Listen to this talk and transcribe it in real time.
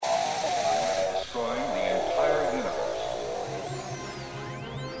destroying the entire universe.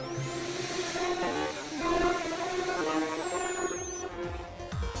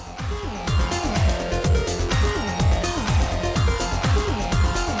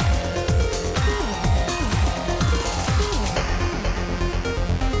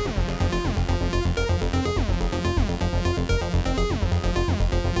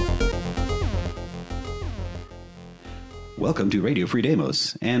 Welcome to Radio Free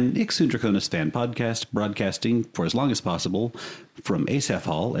Deimos, an Ixun Draconis fan podcast broadcasting for as long as possible from Asaph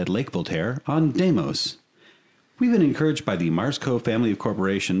Hall at Lake Voltaire on Deimos. We've been encouraged by the Marsco family of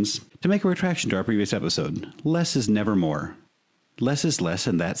corporations to make a retraction to our previous episode. Less is never more. Less is less,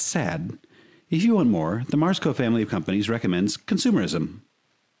 and that's sad. If you want more, the Marsco family of companies recommends consumerism.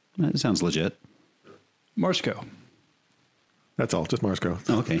 That sounds legit. Marsco. That's all, just Marsco.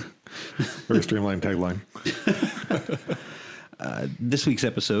 Oh, okay. Very streamlined tagline. This week's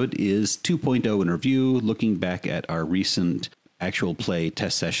episode is 2.0 in review, looking back at our recent actual play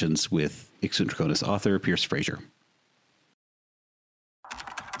test sessions with Ixun Draconis author Pierce Fraser.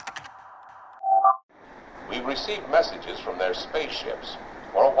 We received messages from their spaceships.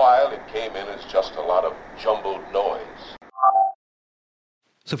 For a while, it came in as just a lot of jumbled noise.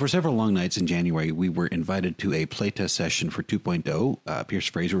 So for several long nights in January, we were invited to a playtest session for 2.0. Pierce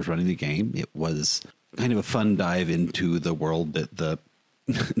Fraser was running the game. It was kind of a fun dive into the world that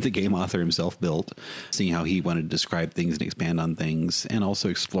the game author himself built, seeing how he wanted to describe things and expand on things, and also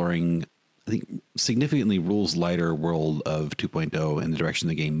exploring, I think, significantly rules lighter world of 2.0 and the direction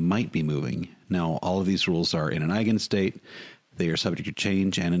the game might be moving. Now, all of these rules are in an eigen state. They are subject to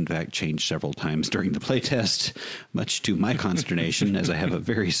change, and in fact changed several times during the playtest, much to my consternation, as I have a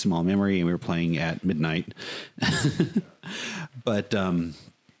very small memory and we were playing at midnight. But I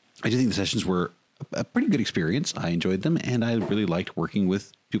do think the sessions were a pretty good experience. I enjoyed them, and I really liked working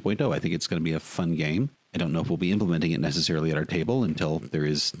with 2.0. I think it's going to be a fun game. I don't know if we'll be implementing it necessarily at our table until there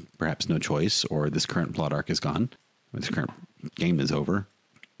is perhaps no choice or this current plot arc is gone, or this current game is over.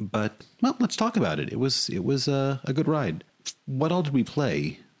 But, well, let's talk about it. It was a good ride. What all did we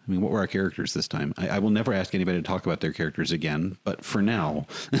play? I mean, what were our characters this time? I will never ask anybody to talk about their characters again, but for now...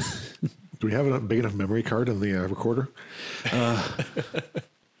 Do we have a big enough memory card in the recorder?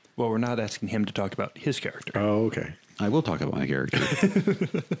 Well, we're not asking him to talk about his character. Oh, okay. I will talk about my character.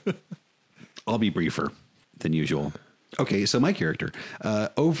 I'll be briefer than usual. Okay, so my character.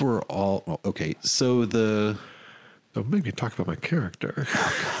 Overall, okay, so the... Don't make me talk about my character.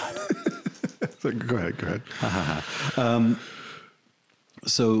 Oh, God. So go ahead.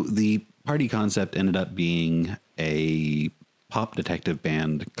 So the party concept ended up being a pop detective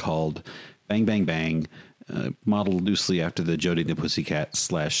band called Bang Bang Bang, modeled loosely after the Jody and the Pussycat /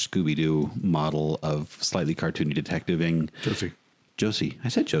 Scooby-Doo model of slightly cartoony detectiving. Josie. I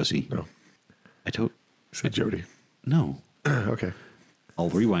said Josie. No. I said Jody. No. Okay. I'll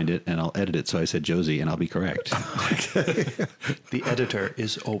rewind it and I'll edit it so I said Josie and I'll be correct. Okay. The editor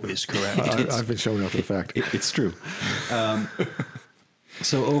is always correct. I've been showing up the fact. It's true.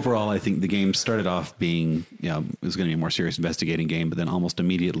 So overall, I think the game started off being, it was going to be a more serious investigating game, but then almost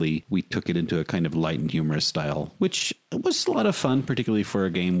immediately we took it into a kind of light and humorous style, which was a lot of fun, particularly for a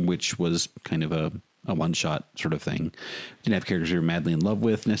game which was kind of a one-shot sort of thing. Didn't have characters you were madly in love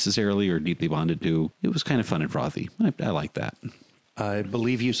with necessarily or deeply bonded to. It was kind of fun and frothy. I like that. I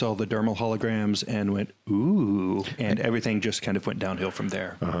believe you saw the dermal holograms and went, ooh, and everything just kind of went downhill from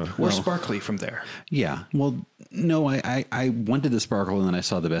there. Or sparkly from there. Yeah. Well, no, I wanted the sparkle and then I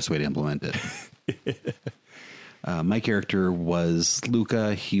saw the best way to implement it. My character was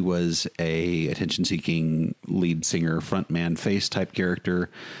Luca. He was a attention-seeking lead singer, frontman face type character,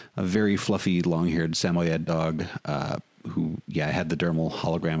 a very fluffy, long-haired Samoyed dog who had the dermal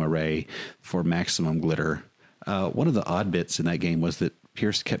hologram array for maximum glitter. One of the odd bits in that game was that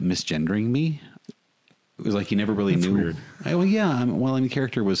Pierce kept misgendering me. It was like he never really knew. Weird. The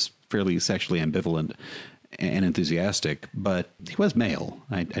character was fairly sexually ambivalent and enthusiastic, but he was male.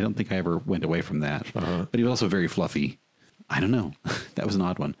 I don't think I ever went away from that. But he was also very fluffy. I don't know. That was an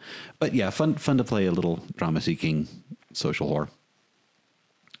odd one. But yeah, fun to play a little drama-seeking social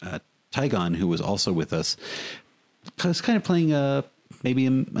whore. Tygon, who was also with us, was kind of playing maybe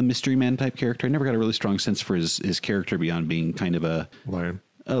a mystery man type character. I never got a really strong sense for his character beyond being kind of a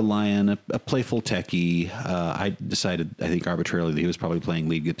lion, a playful techie. I decided, I think arbitrarily, that he was probably playing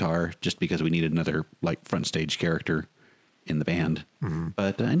lead guitar just because we needed another front stage character in the band. Mm-hmm.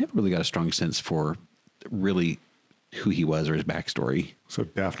 But I never really got a strong sense for really who he was or his backstory. So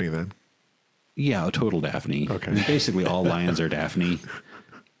Daphne then? Yeah, a total Daphne. Okay. I mean, basically all lions are Daphne.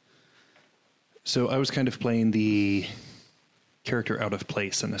 So I was kind of playing the character out of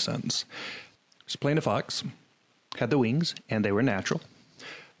place in a sense. was playing a fox, had the wings, and they were natural.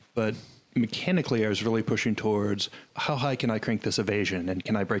 But mechanically, I was really pushing towards how high can I crank this evasion, and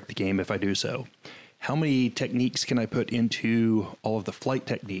can I break the game if I do so? How many techniques can I put into all of the flight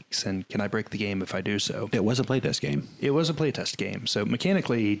techniques, and can I break the game if I do so? It was a playtest game. It was a playtest game. So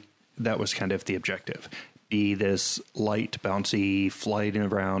mechanically, that was kind of the objective. Be this light, bouncy, flying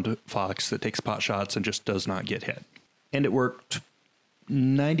around fox that takes pot shots and just does not get hit. And it worked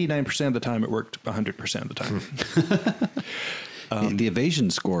 99% of the time. It worked 100% of the time. The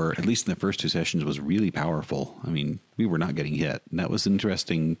evasion score, at least in the first 2 sessions, was really powerful. I mean, we were not getting hit. And that was an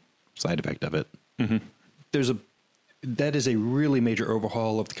interesting side effect of it. Mm-hmm. That is a really major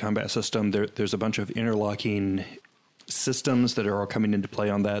overhaul of the combat system. There's a bunch of interlocking systems that are all coming into play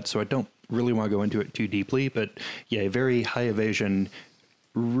on that. So I don't really want to go into it too deeply, but yeah, a very high evasion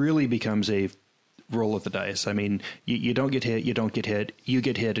really becomes a roll of the dice. I mean, you don't get hit, you don't get hit, you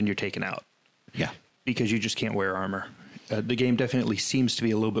get hit and you're taken out. Yeah. Because you just can't wear armor. The game definitely seems to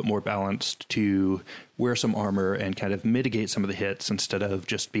be a little bit more balanced to wear some armor and kind of mitigate some of the hits instead of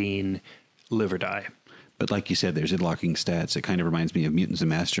just being live or die. But like you said, there's interlocking stats. It kind of reminds me of Mutants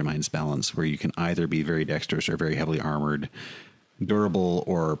and Masterminds balance, where you can either be very dexterous or very heavily armored, durable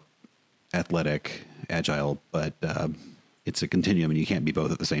or athletic, agile, but it's a continuum and you can't be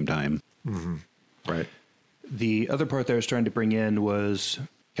both at the same time. Mm-hmm. Right. The other part that I was trying to bring in was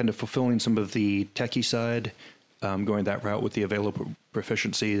kind of fulfilling some of the techie side, going that route with the available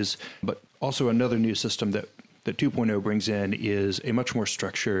proficiencies, but also another new system that 2.0 brings in is a much more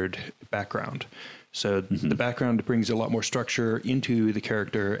structured background. So the background brings a lot more structure into the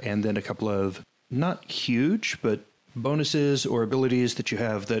character, and then a couple of not huge, but bonuses or abilities that you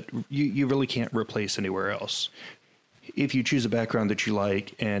have that you really can't replace anywhere else. If you choose a background that you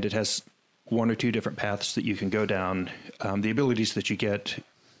like and it has 1 or 2 different paths that you can go down, the abilities that you get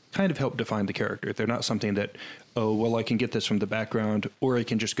kind of help define the character. They're not something that, oh, well, I can get this from the background, or I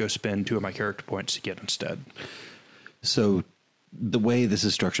can just go spend 2 of my character points to get instead. So the way this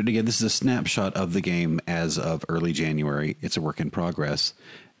is structured, again, this is a snapshot of the game as of early January. It's a work in progress.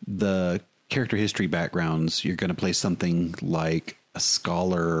 The character history backgrounds, you're going to play something like a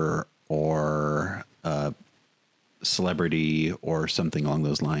scholar or a celebrity or something along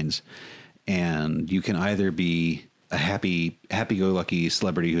those lines. And you can either be a happy-go-lucky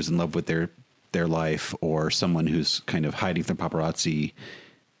celebrity who's in love with their life, or someone who's kind of hiding from paparazzi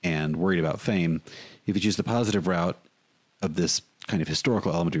and worried about fame. If you choose the positive route of this kind of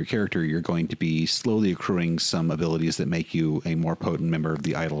historical element of your character, you're going to be slowly accruing some abilities that make you a more potent member of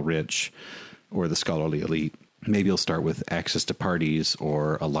the idle rich or the scholarly elite. Maybe you'll start with access to parties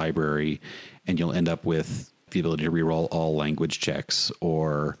or a library, and you'll end up with the ability to reroll all language checks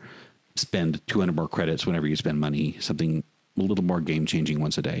or spend 200 more credits whenever you spend money, something a little more game-changing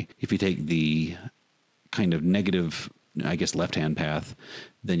once a day. If you take the kind of negative, I guess, left-hand path,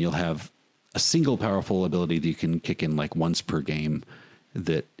 then you'll have a single powerful ability that you can kick in like once per game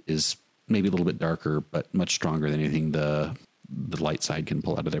that is maybe a little bit darker, but much stronger than anything the light side can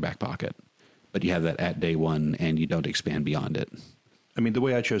pull out of their back pocket. But you have that at day one, and you don't expand beyond it. I mean, the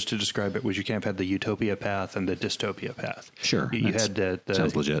way I chose to describe it was you kind of had the utopia path and the dystopia path. Sure. You had the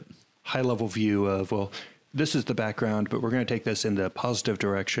sounds legit. High-level view of, well, this is the background, but we're going to take this in the positive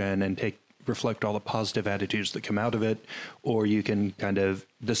direction and reflect all the positive attitudes that come out of it. Or you can kind of,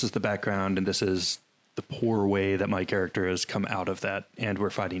 this is the background and this is the poor way that my character has come out of that, and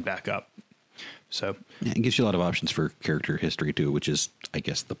we're fighting back up. So yeah, it gives you a lot of options for character history too, which is, I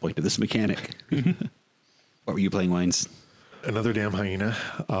guess, the point of this mechanic. What were you playing, Wines? Another damn hyena.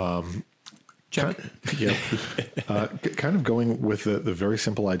 Check. Kind of going with the very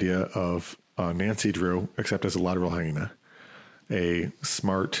simple idea of Nancy Drew, except as a lateral hyena. A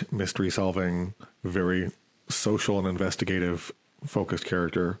smart, mystery-solving, very social and investigative focused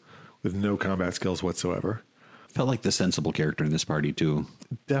character with no combat skills whatsoever. Felt like the sensible character in this party too.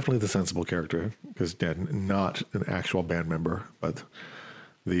 Definitely the sensible character, because not an actual band member, but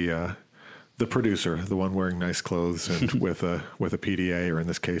the producer, the one wearing nice clothes and with a PDA, or in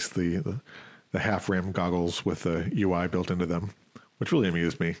this case the half rim goggles with the UI built into them, which really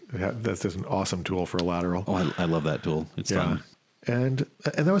amused me. That's just an awesome tool for a lateral. Oh, I love that tool. It's fun. And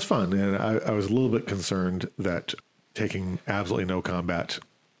that was fun. And I was a little bit concerned that taking absolutely no combat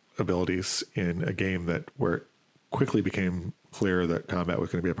abilities in a game where it quickly became clear that combat was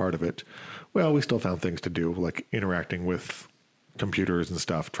going to be a part of it. Well, we still found things to do, like interacting with computers and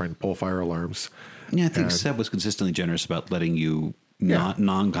stuff, trying to pull fire alarms. Yeah, I think Seb was consistently generous about letting you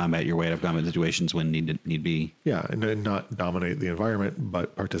non-combat your way out of combat situations when need be. Yeah, and not dominate the environment,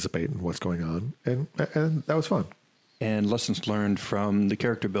 but participate in what's going on. And that was fun. And lessons learned from the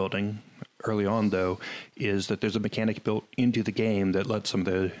character building early on, though, is that there's a mechanic built into the game that lets some of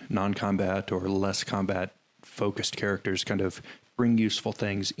the non-combat or less combat-focused characters kind of bring useful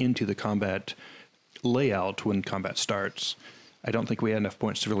things into the combat layout when combat starts. I don't think we had enough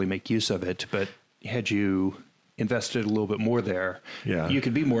points to really make use of it, but had you invested a little bit more there, you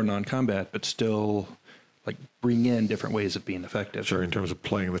could be more non-combat, but still like bring in different ways of being effective. Sure, in terms of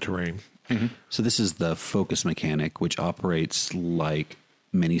playing the terrain. Mm-hmm. So this is the focus mechanic, which operates like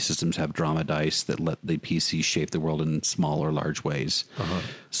many systems have drama dice that let the PC shape the world in small or large ways.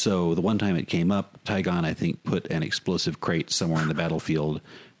 So the one time it came up, Tygon, I think, put an explosive crate somewhere in the battlefield,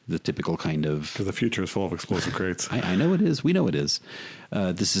 the typical kind of... Because the future is full of explosive crates. I know it is. We know it is.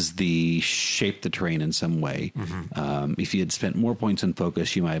 This is the shape the terrain in some way. If you had spent more points in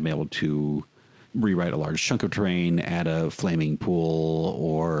focus, you might have been able to rewrite a large chunk of terrain, add a flaming pool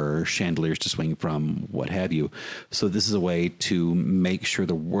or chandeliers to swing from, what have you. So this is a way to make sure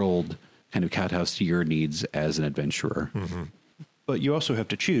the world kind of kowtows to your needs as an adventurer. But you also have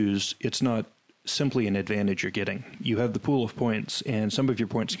to choose. It's not simply an advantage you're getting. You have the pool of points, and some of your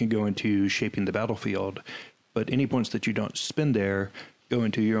points can go into shaping the battlefield, but any points that you don't spend there go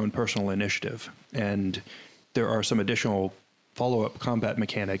into your own personal initiative. And there are some additional follow-up combat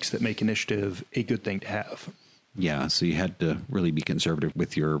mechanics that make initiative a good thing to have. Yeah, so you had to really be conservative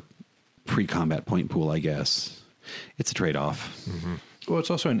with your pre-combat point pool, I guess. It's a trade-off. Well, it's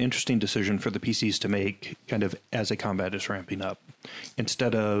also an interesting decision for the PCs to make kind of as a combat is ramping up.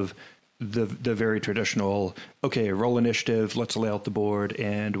 Instead of the very traditional, okay, roll initiative, let's lay out the board,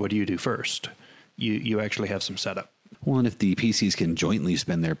 and what do you do first? You actually have some setup. Well, and if the PCs can jointly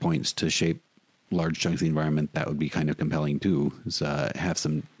spend their points to shape large chunks of the environment, that would be kind of compelling too, is have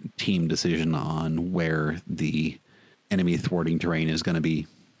some team decision on where the enemy thwarting terrain is going to be.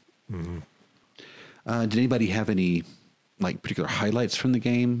 Did anybody have any like particular highlights from the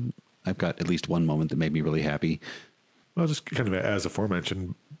game? I've got at least one moment that made me really happy. Well, just kind of as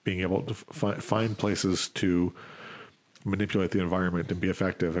aforementioned, being able to find places to manipulate the environment and be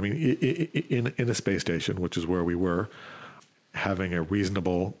effective. I mean, in a space station, which is where we were, having a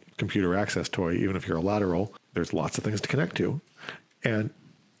reasonable computer access toy, even if you're a lateral, there's lots of things to connect to. And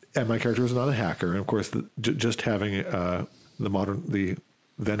my character is not a hacker. And of course, just having the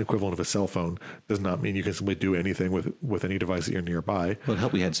then equivalent of a cell phone does not mean you can simply do anything with any device that you're nearby. Well, it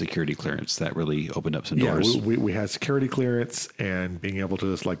helped we had security clearance. That really opened up some doors. Yeah, we had security clearance, and being able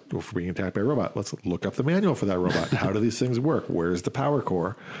to just, like, if we're being attacked by a robot, let's look up the manual for that robot. How do these things work? Where's the power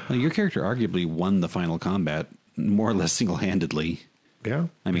core? Well, your character arguably won the final combat more or less single-handedly. Yeah.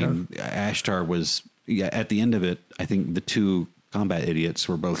 I mean, Ashtar was, at the end of it, I think the two combat idiots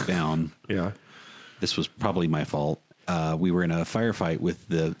were both down. Yeah. This was probably my fault. We were in a firefight with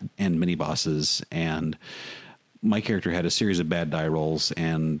the end mini-bosses, and my character had a series of bad die rolls,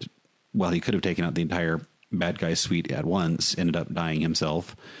 and while he could have taken out the entire bad guy suite at once, ended up dying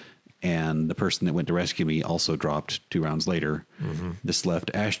himself. And the person that went to rescue me also dropped 2 rounds later. This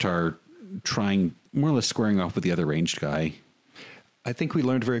left Ashtar trying, more or less squaring off with the other ranged guy. I think we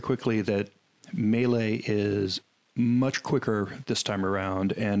learned very quickly that melee is much quicker this time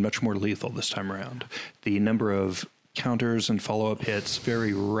around and much more lethal this time around. The number of counters and follow-up hits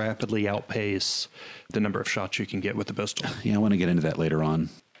very rapidly outpace the number of shots you can get with the pistol. Yeah, I want to get into that later on.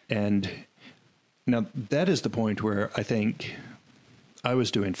 And now that is the point where I think I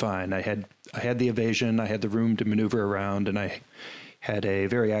was doing fine. I had the evasion, I had the room to maneuver around, and I had a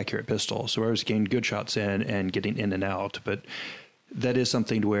very accurate pistol. So I was getting good shots in and getting in and out. But that is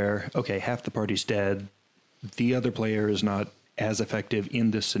something where, okay, half the party's dead. The other player is not as effective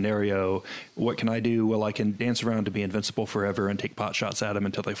in this scenario. What can I do? Well, I can dance around to be invincible forever and take pot shots at them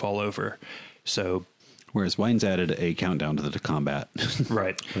until they fall over. So, whereas Wine's added a countdown to the combat.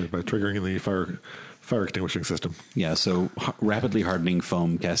 Right. By triggering the fire extinguishing system. Yeah, so rapidly hardening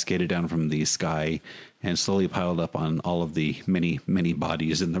foam cascaded down from the sky and slowly piled up on all of the many, many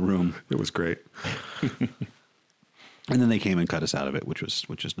bodies in the room. It was great. And then they came and cut us out of it, which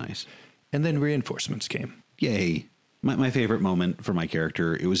was nice. And then reinforcements came. Yay. My favorite moment for my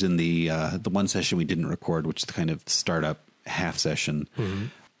character, it was in the one session we didn't record, which is the kind of startup half session.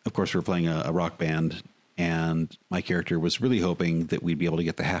 Of course, we're playing a rock band, and my character was really hoping that we'd be able to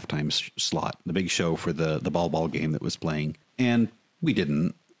get the halftime slot, the big show for the ball game that was playing. And we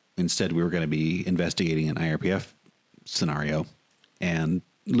didn't. Instead, we were going to be investigating an IRPF scenario. And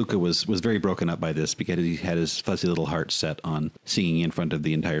Luca was very broken up by this because he had his fuzzy little heart set on singing in front of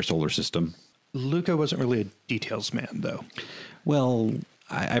the entire solar system. Luca wasn't really a details man, though. Well,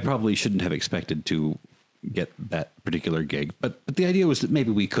 I probably shouldn't have expected to get that particular gig. But the idea was that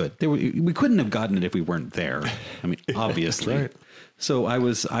maybe we could. We couldn't have gotten it if we weren't there. I mean, obviously. That's right. So I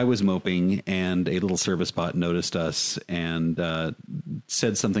was moping, and a little service bot noticed us and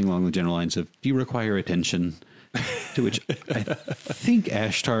said something along the general lines of, "Do you require attention?" To which I think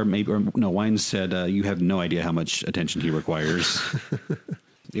Ashtar Wine said, "You have no idea how much attention he requires."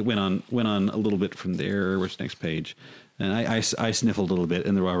 It went on a little bit from there. Where's the next page? And I sniffled a little bit,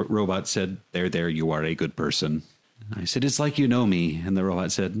 and the robot said, there, you are a good person. I said, "It's like you know me." And the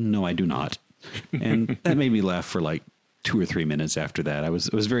robot said, "No, I do not." And that made me laugh for like 2 or 3 minutes after that. I was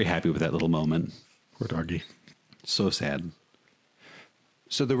very happy with that little moment. Poor doggy. So sad.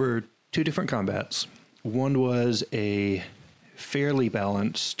 So there were 2 different combats. One was a fairly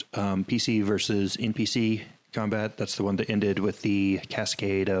balanced PC versus NPC combat. That's the one that ended with the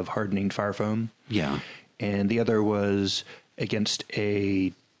cascade of hardening fire foam. Yeah. And the other was against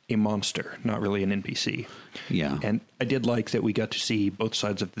a monster, not really an NPC. Yeah. And I did like that we got to see both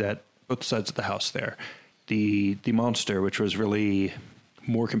sides of the house there. The monster, which was really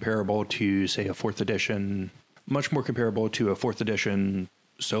more comparable to, say, much more comparable to a 4th edition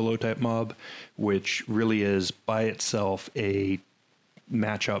solo type mob, which really is by itself a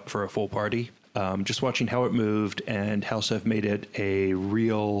matchup for a full party. Just watching how it moved and how Sev made it a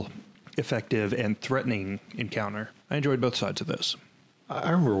real effective and threatening encounter. I enjoyed both sides of this.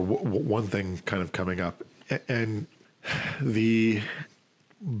 I remember one thing kind of coming up, and the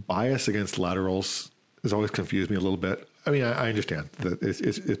bias against laterals has always confused me a little bit. I mean, I understand that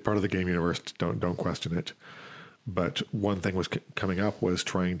it's part of the game universe. Don't question it. But one thing was coming up was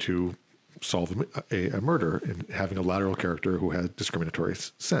trying to solve a murder and having a lateral character who had discriminatory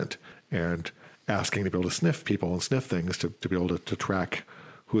scent and asking to be able to sniff people and sniff things to be able to track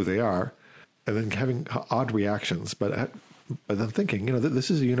who they are, and then having odd reactions. But then thinking,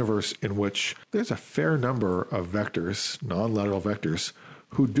 this is a universe in which there's a fair number of vectors, non-lateral vectors,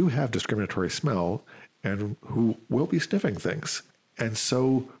 who do have discriminatory smell and who will be sniffing things. And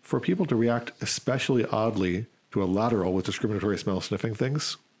so for people to react especially oddly to a lateral with discriminatory smell sniffing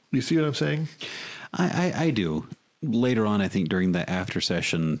things, you see what I'm saying? I do. Later on, I think during the after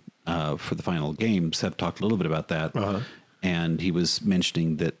session for the final game, Seth talked a little bit about that. Uh-huh. And he was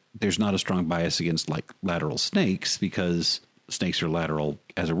mentioning that there's not a strong bias against like lateral snakes because snakes are lateral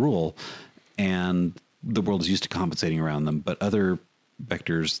as a rule, and the world is used to compensating around them. But other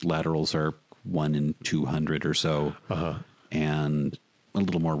vectors, laterals are 1 in 200 or so, and a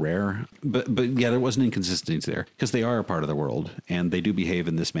little more rare. But yeah, there was an inconsistency there because they are a part of the world and they do behave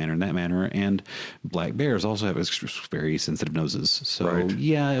in this manner and that manner. And black bears also have very sensitive noses. So right.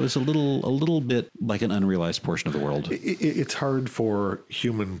 Yeah, it was a little bit like an unrealized portion of the world. It's hard for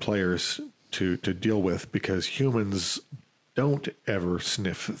human players to deal with because humans don't ever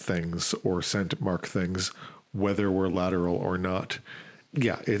sniff things or scent mark things, whether we're lateral or not.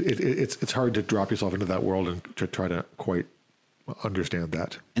 Yeah, it's hard to drop yourself into that world and to try to quite understand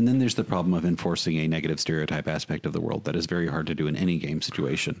that. And then there's the problem of enforcing a negative stereotype aspect of the world that is very hard to do in any game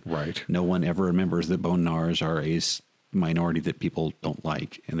situation. Right. No one ever remembers that bone gnawers are a minority that people don't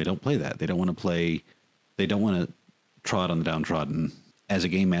like, and they don't play that. They don't want to trot on the downtrodden. As a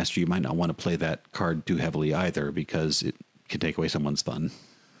game master, you might not want to play that card too heavily either because it can take away someone's fun.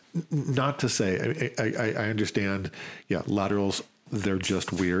 Not to say, I understand, yeah, laterals, they're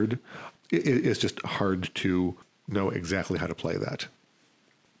just weird. It's just hard to know exactly how to play that.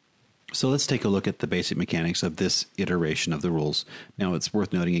 So let's take a look at the basic mechanics of this iteration of the rules. Now, it's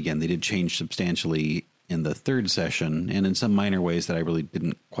worth noting again, they did change substantially in the 3rd session, and in some minor ways that I really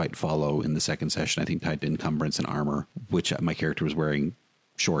didn't quite follow in the 2nd session. I think tied to encumbrance and armor, which my character was wearing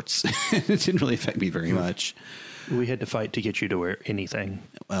shorts. It didn't really affect me very much. We had to fight to get you to wear anything.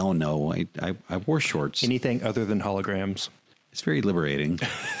 Well, no, I wore shorts. Anything other than holograms. It's very liberating.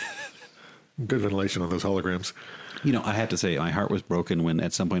 Good ventilation on those holograms. I have to say, my heart was broken when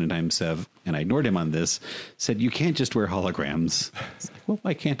at some point in time, Sev, and I ignored him on this, said, "You can't just wear holograms." It's like, well,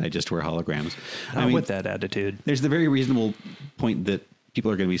 why can't I just wear holograms? With that attitude. There's the very reasonable point that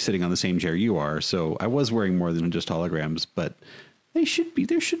people are going to be sitting on the same chair you are. So I was wearing more than just holograms, but there should be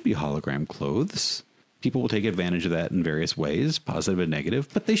hologram clothes. People will take advantage of that in various ways, positive and negative,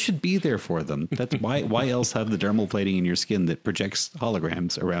 but they should be there for them. That's why else have the dermal plating in your skin that projects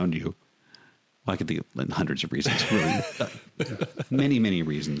holograms around you? Well, I could think of hundreds of reasons, really. Many, many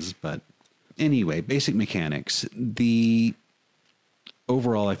reasons. But anyway, basic mechanics.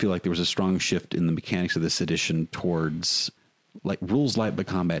 Overall, I feel like there was a strong shift in the mechanics of this edition towards like rules light but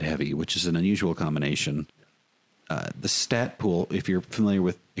combat heavy, which is an unusual combination. The stat pool, if you're familiar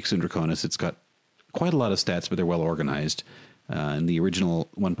with Ixon Draconis, it's got quite a lot of stats, but they're well organized. In the original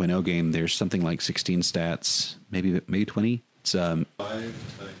 1.0 game, there's something like 16 stats, maybe 20. It's 5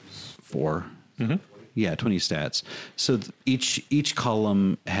 times 4. Yeah, 20 stats. So each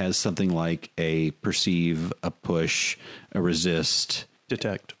column has something like a perceive, a push, a resist,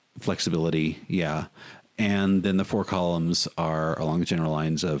 Detect. flexibility. Yeah. And then the 4 columns are along the general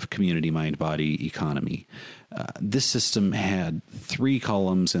lines of community, mind, body, economy. This system had 3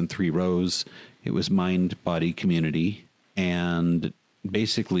 columns and 3 rows. It was mind, body, community, and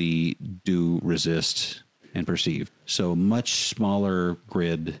basically do, resist, and perceive. So much smaller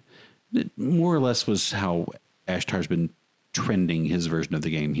grid. It more or less was how Ashtar's been trending his version of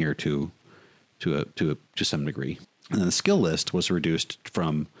the game here to some degree. And then the skill list was reduced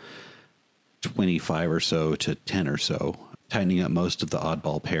from 25 or so to 10 or so, tightening up most of the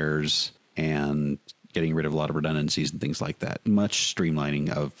oddball pairs and getting rid of a lot of redundancies and things like that. Much streamlining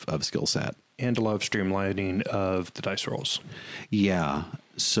of skill set. And a lot of streamlining of the dice rolls. Yeah.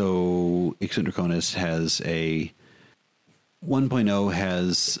 So Ixoin Draconis has a 1.0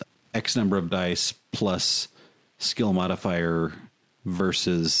 has X number of dice plus skill modifier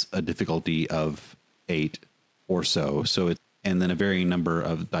versus a difficulty of 8 or so. And then a varying number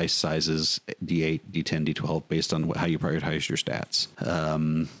of dice sizes, D8, D10, D12, based on how you prioritize your stats.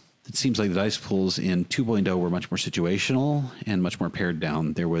 It seems like the dice pools in 2.0 were much more situational and much more pared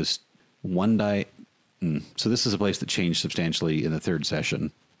down. There was one die. So this is a place that changed substantially in the 3rd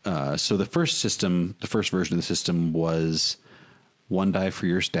session. So the first version of the system was 1 die for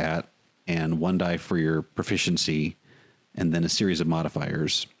your stat and 1 die for your proficiency, and then a series of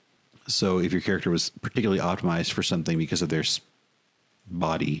modifiers. So if your character was particularly optimized for something because of their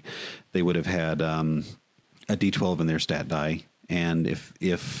body, they would have had a D12 in their stat die. And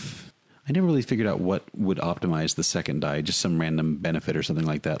if I never really figured out what would optimize the second die, just some random benefit or something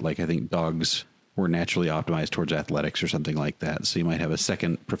like that. Like I think dogs were naturally optimized towards athletics or something like that. So you might have a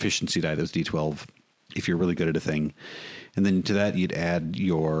second proficiency die that's D12 if you're really good at a thing. And then to that, you'd add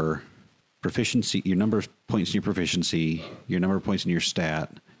your proficiency, your number of points in your proficiency, your number of points in your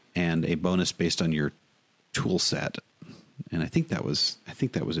stat, and a bonus based on your tool set. And I think that was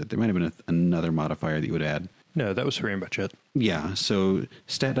it. There might have been another modifier that you would add. No, that was pretty much it. Yeah, so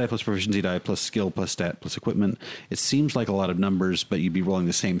stat die plus proficiency die plus skill plus stat plus equipment. It seems like a lot of numbers, but you'd be rolling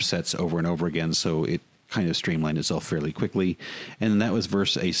the same sets over and over again, so it kind of streamlined itself fairly quickly. And then that was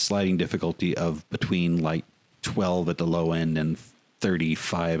versus a sliding difficulty of between like 12 at the low end and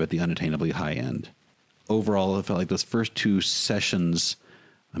 35 at the unattainably high end. Overall, it felt like those first 2 sessions,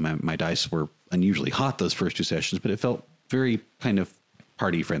 my dice were unusually hot those first 2 sessions, but it felt very kind of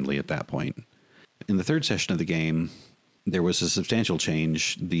party friendly at that point. In the 3rd session of the game, there was a substantial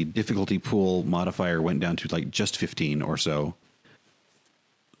change. The difficulty pool modifier went down to like just 15 or so.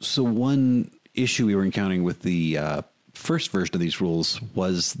 So one issue we were encountering with the first version of these rules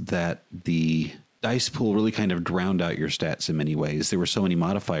was that the dice pool really kind of drowned out your stats in many ways. There were so many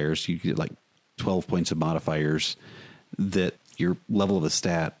modifiers, you get like 12 points of modifiers, that your level of a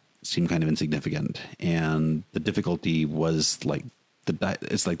stat seemed kind of insignificant. And the difficulty was like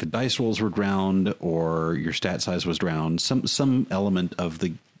it's like the dice rolls were drowned or your stat size was drowned. Some element of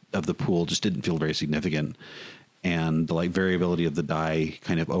the pool just didn't feel very significant. And the like variability of the die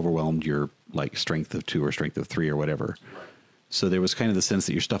kind of overwhelmed your like strength of 2 or strength of 3 or whatever. So there was kind of the sense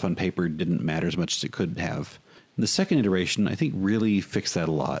that your stuff on paper didn't matter as much as it could have. And the second iteration, I think, really fixed that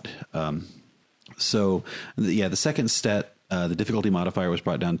a lot. The second stat, the difficulty modifier was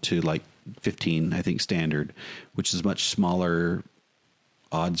brought down to like 15, I think, standard, which is much smaller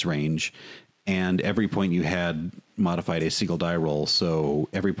odds range. And every point you had modified a single die roll. So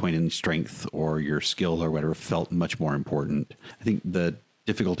every point in strength or your skill or whatever felt much more important. I think the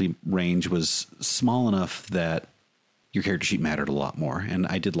difficulty range was small enough that your character sheet mattered a lot more. And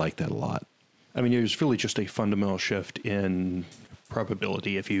I did like that a lot. I mean, it was really just a fundamental shift in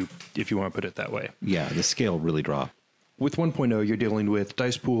probability, if you want to put it that way. Yeah, the scale really dropped. With 1.0, you're dealing with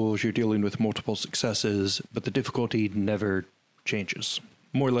dice pools, you're dealing with multiple successes, but the difficulty never changes.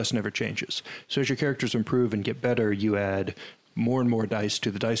 More or less never changes. So as your characters improve and get better, you add more and more dice to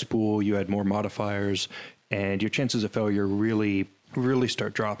the dice pool, you add more modifiers, and your chances of failure really, really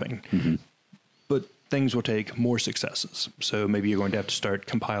start dropping. Mm-hmm. But things will take more successes. So maybe you're going to have to start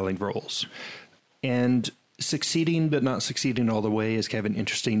compiling rolls. And succeeding but not succeeding all the way is kind of an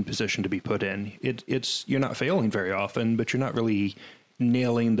interesting position to be put in. It's you're not failing very often, but you're not really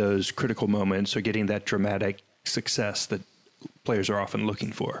nailing those critical moments or getting that dramatic success that players are often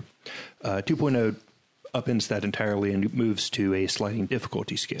looking for. 2.0 upends that entirely and moves to a sliding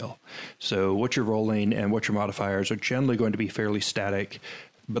difficulty scale. So what you're rolling and what your modifiers are generally going to be fairly static,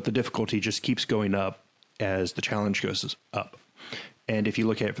 but the difficulty just keeps going up as the challenge goes up. And if you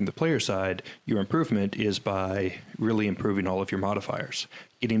look at it from the player side, your improvement is by really improving all of your modifiers.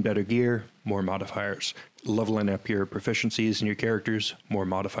 Getting better gear, more modifiers. Leveling up your proficiencies and your characters, more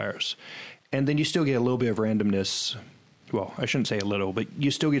modifiers. And then you still get a little bit of randomness. Well, I shouldn't say a little, but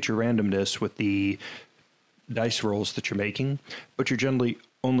you still get your randomness with the dice rolls that you're making, but you're generally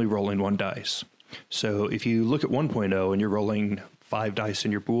only rolling one dice. So if you look at 1.0 and you're rolling 5 dice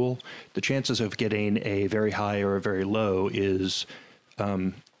in your pool, the chances of getting a very high or a very low is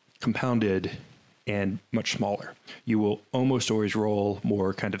compounded and much smaller. You will almost always roll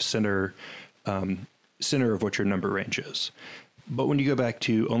more kind of center of what your number range is. But when you go back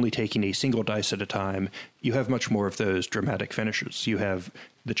to only taking a single dice at a time, you have much more of those dramatic finishes. You have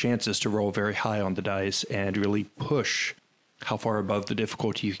the chances to roll very high on the dice and really push how far above the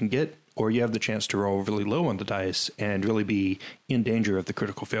difficulty you can get, or you have the chance to roll really low on the dice and really be in danger of the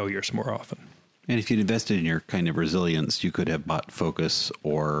critical failures more often. And if you'd invested in your kind of resilience, you could have bought focus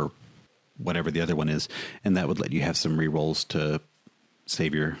or whatever the other one is, and that would let you have some rerolls to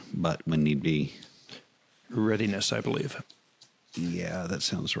save your butt when need be. Readiness, I believe. Yeah, that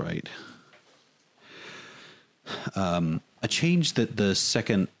sounds right. A change that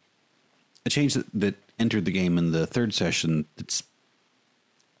that entered the game in the third session that's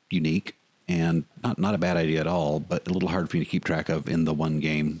unique and not a bad idea at all, but a little hard for me to keep track of in the one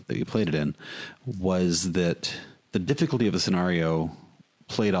game that you played it in, was that the difficulty of a scenario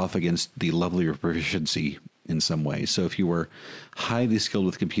played off against the level of your proficiency in some way. So if you were highly skilled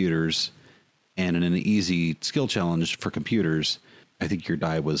with computers and in an easy skill challenge for computers, I think your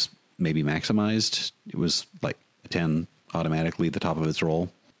die was maybe maximized. It was like a 10 automatically at the top of its roll.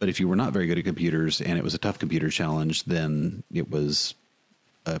 But if you were not very good at computers and it was a tough computer challenge, then it was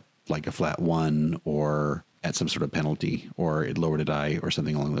like a flat 1 or at some sort of penalty, or it lowered a die or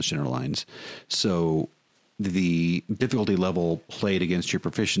something along those general lines. So the difficulty level played against your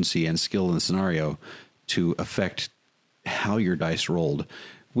proficiency and skill in the scenario to affect how your dice rolled,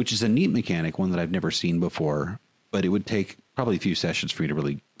 which is a neat mechanic, one that I've never seen before, but it would take probably a few sessions for me to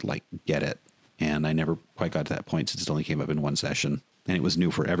really get it. And I never quite got to that point since it only came up in one session. And it was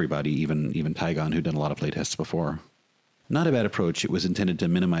new for everybody, even Tygon, who'd done a lot of playtests before. Not a bad approach. It was intended to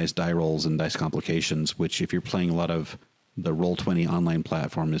minimize die rolls and dice complications, which if you're playing a lot of the Roll20 online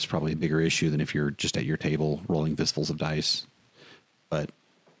platform is probably a bigger issue than if you're just at your table rolling fistfuls of dice. But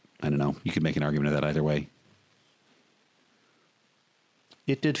I don't know. You could make an argument of that either way.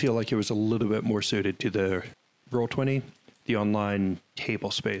 It did feel like it was a little bit more suited to the Roll20, the online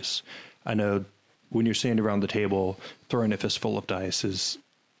table space. I know when you're standing around the table, throwing a fistful of dice is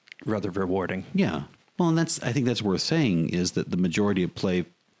rather rewarding. Yeah. Well, and I think that's worth saying, is that the majority of play,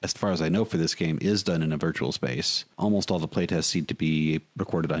 as far as I know for this game, is done in a virtual space. Almost all the playtests seem to be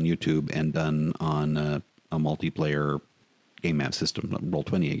recorded on YouTube and done on a multiplayer game map system,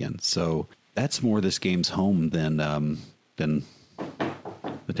 Roll20 again. So that's more this game's home than the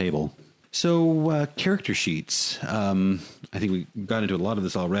table. So character sheets. I think we got into a lot of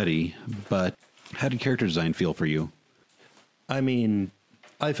this already, but how did character design feel for you? I mean,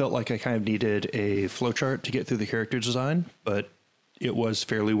 I felt like I kind of needed a flowchart to get through the character design, but it was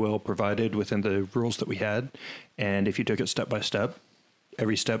fairly well provided within the rules that we had. And if you took it step by step,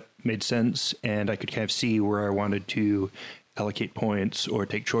 every step made sense, and I could kind of see where I wanted to allocate points or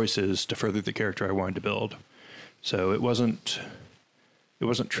take choices to further the character I wanted to build. So it wasn't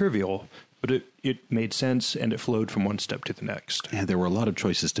trivial, but it made sense, and it flowed from one step to the next. And there were a lot of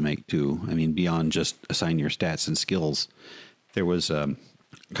choices to make, too. I mean, beyond just assign your stats and skills, there was a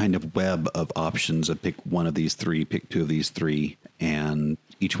kind of web of options of pick one of these three, pick two of these three, and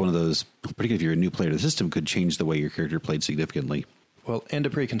each one of those, particularly if you're a new player to the system, could change the way your character played significantly. Well, and a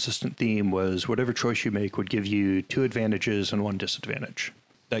pretty consistent theme was whatever choice you make would give you 2 advantages and 1 disadvantage.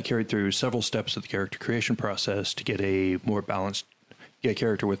 That carried through several steps of the character creation process to get a more balanced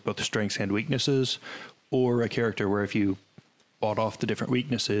character with both strengths and weaknesses, or a character where if you bought off the different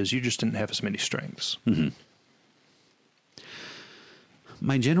weaknesses, you just didn't have as many strengths. Mm-hmm.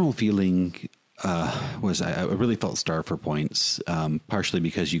 My general feeling was I really felt starved for points, partially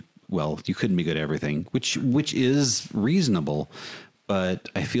because you couldn't be good at everything, which is reasonable. But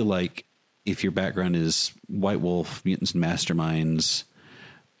I feel like if your background is White Wolf, Mutants and Masterminds,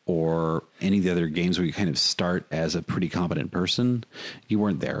 or any of the other games where you kind of start as a pretty competent person, you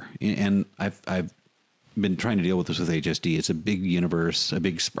weren't there. And I've been trying to deal with this with HSD. It's a big universe, a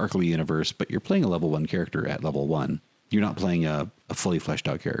big sparkly universe, but you're playing a level 1 character at level 1. You're not playing a fully fleshed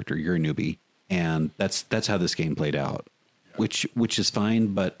out character. You're a newbie. And that's how this game played out, which is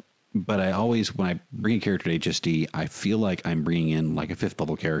fine. But But I always, when I bring a character to HSD, I feel like I'm bringing in like a 5th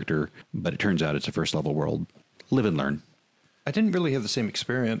level character, but it turns out it's a 1st level world. Live and learn. I didn't really have the same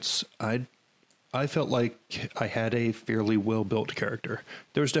experience. I felt like I had a fairly well-built character.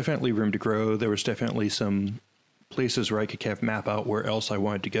 There was definitely room to grow. There was definitely some places where I could kind of map out where else I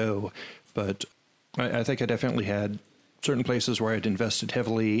wanted to go. But I think I definitely had certain places where I'd invested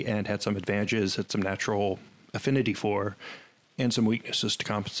heavily and had some advantages, had some natural affinity for, and some weaknesses to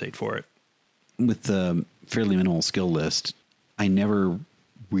compensate for it. With the fairly minimal skill list, I never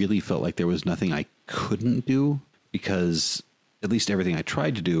really felt like there was nothing I couldn't do, because at least everything I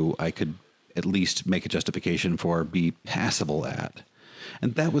tried to do, I could at least make a justification for, be passable at.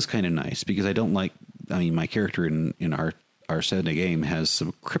 And that was kind of nice, because I don't like, I mean, my character in our Sedna game has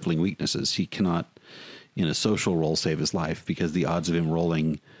some crippling weaknesses. He cannot, in a social roll, save his life, because the odds of him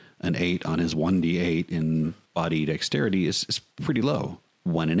rolling an 8 on his 1d8 in body dexterity is pretty low.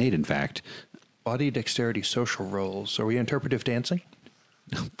 1 in 8, in fact. Body dexterity social rolls. Are we interpretive dancing?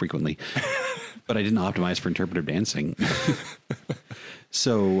 Frequently. But I didn't optimize for interpretive dancing.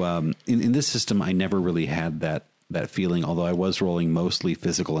 So in this system, I never really had that feeling, although I was rolling mostly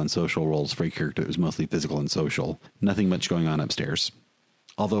physical and social rolls for a character. It was mostly physical and social. Nothing much going on upstairs.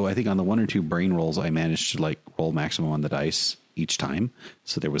 Although I think on the 1 or 2 brain rolls, I managed to like roll maximum on the dice each time.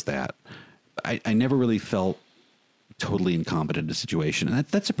 So there was that. I never really felt totally incompetent in a situation. And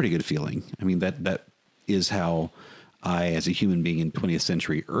that's a pretty good feeling. I mean, that is how I, as a human being in 20th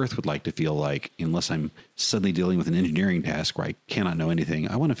century Earth, would like to feel like, unless I'm suddenly dealing with an engineering task where I cannot know anything.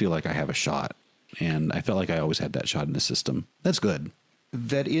 I want to feel like I have a shot. And I felt like I always had that shot in the system. That's good.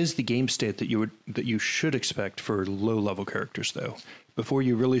 That is the game state that you should expect for low-level characters, though. Before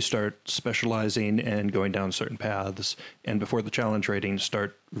you really start specializing and going down certain paths, and before the challenge ratings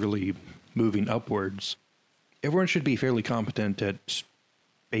start really moving upwards, everyone should be fairly competent at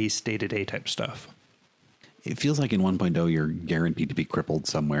base day-to-day type stuff. It feels like in 1.0 you're guaranteed to be crippled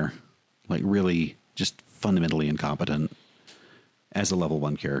somewhere. Like really just fundamentally incompetent as a level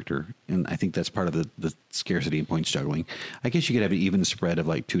 1 character. And I think that's part of the scarcity and points juggling. I guess you could have an even spread of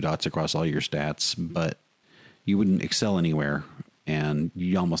like 2 dots across all your stats, but you wouldn't excel anywhere. And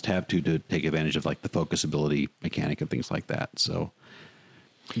you almost have to take advantage of like the focus ability mechanic and things like that. So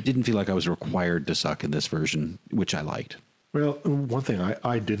it didn't feel like I was required to suck in this version, which I liked. Well, one thing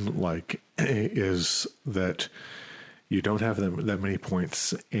I didn't like is that you don't have that many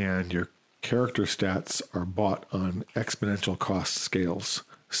points, and your character stats are bought on exponential cost scales.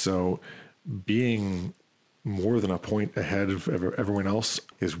 So being more than a point ahead of everyone else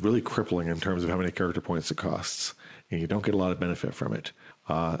is really crippling in terms of how many character points it costs, and you don't get a lot of benefit from it.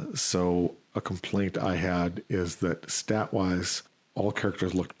 So a complaint I had is that stat-wise, all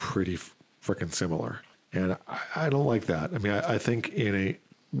characters looked pretty freaking similar. And I don't like that. I mean, I think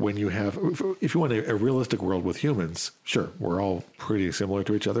when you have, if you want a realistic world with humans, sure, we're all pretty similar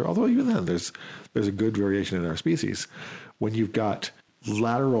to each other. Although even then, there's a good variation in our species. When you've got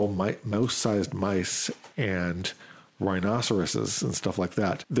lateral mouse-sized mice and rhinoceroses and stuff like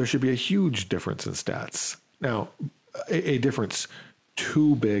that, there should be a huge difference in stats. Now, a difference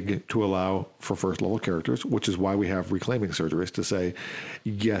too big to allow for first level characters, which is why we have reclaiming surgeries to say,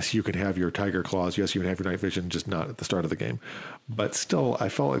 yes, you can have your tiger claws, yes, you can have your night vision, just not at the start of the game. But still, I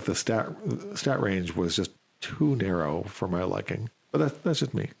felt like the stat range was just too narrow for my liking. But that's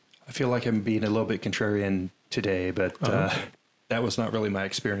just me. I feel like I'm being a little bit contrarian today, but that was not really my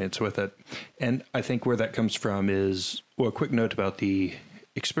experience with it. And I think where that comes from is, well, a quick note about the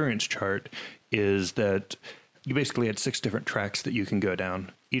experience chart is that you basically had 6 different tracks that you can go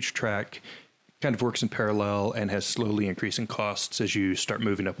down. Each track kind of works in parallel and has slowly increasing costs as you start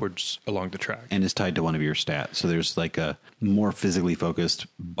moving upwards along the track. And is tied to one of your stats. So there's like a more physically focused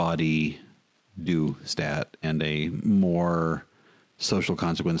body do stat and a more social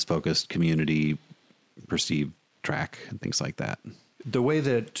consequence focused community perceived track and things like that. The way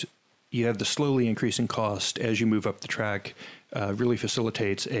that you have the slowly increasing cost as you move up the track really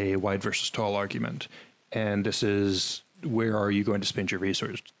facilitates a wide versus tall argument. And this is, where are you going to spend your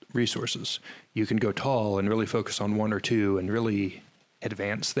resources? You can go tall and really focus on 1 or 2 and really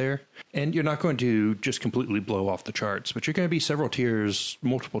advance there. And you're not going to just completely blow off the charts, but you're going to be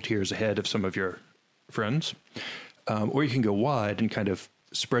multiple tiers ahead of some of your friends. Or you can go wide and kind of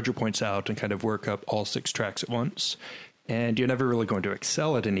spread your points out and kind of work up all 6 tracks at once. And you're never really going to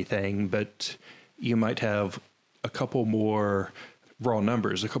excel at anything, but you might have a couple more raw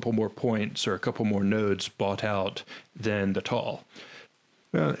numbers, a couple more points or a couple more nodes bought out than the tall.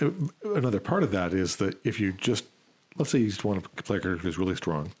 Well, another part of that is that if you just, let's say you just want to play a character who's really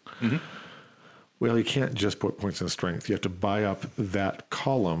strong, Well, you can't just put points in strength. You have to buy up that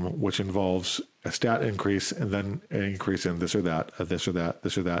column, which involves a stat increase and then an increase in this or that, this or that,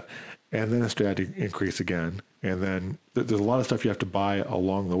 this or that, and then a stat increase again. And then there's a lot of stuff you have to buy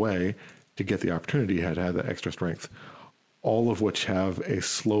along the way to get the opportunity to have that extra strength, all of which have a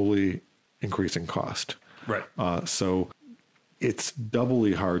slowly increasing cost. Right. So it's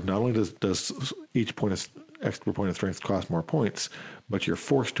doubly hard. Not only does each extra point of strength cost more points, but you're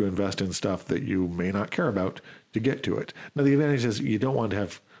forced to invest in stuff that you may not care about to get to it. Now, the advantage is you don't want to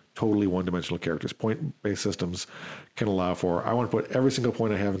have totally one-dimensional characters. Point-based systems can allow for, I want to put every single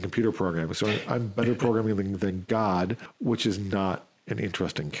point I have in computer programming. So I'm better programming than God, which is not an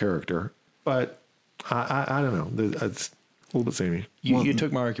interesting character. But I don't know. It's a little bit samey. You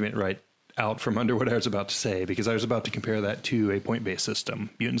took my argument right out from under what I was about to say, because I was about to compare that to a point-based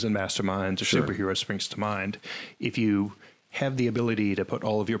system. Mutants and Masterminds or Sure. Superheroes springs to mind. If you have the ability to put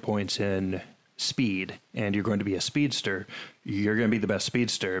all of your points in speed and you're going to be a speedster, you're going to be the best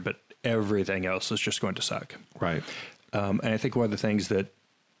speedster, but everything else is just going to suck. Right. And I think one of the things that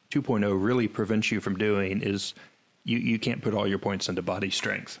 2.0 really prevents you from doing is you can't put all your points into body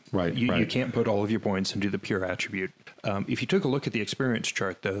strength. Right, You right. can't put all of your points into the pure attribute. If you took a look at the experience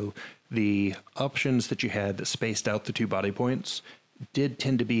chart, though, the options that you had that spaced out the 2 body points did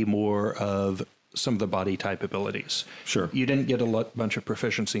tend to be more of some of the body type abilities. Sure. You didn't get a bunch of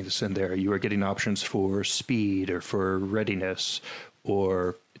proficiencies in there. You were getting options for speed or for readiness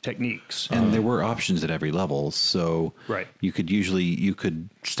or techniques. And there were options at every level. So Right. you could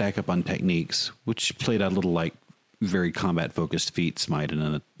stack up on techniques, which played out a little like very combat focused feats might in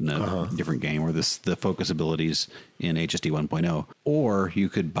a different game, or the focus abilities in HSD 1.0. Or you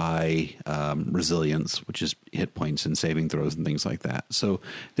could buy resilience, which is hit points and saving throws and things like that. So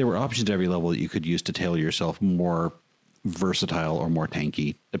there were options at every level that you could use to tailor yourself more versatile or more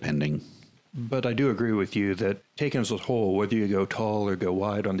tanky, depending. But I do agree with you that taken as a whole, whether you go tall or go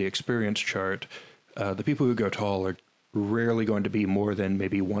wide on the experience chart, the people who go tall are rarely going to be more than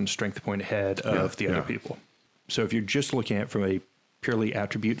maybe 1 strength point ahead of the other people. So if you're just looking at it from a purely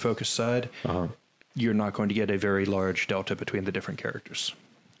attribute-focused side, you're not going to get a very large delta between the different characters.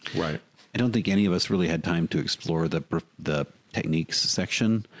 Right. I don't think any of us really had time to explore the techniques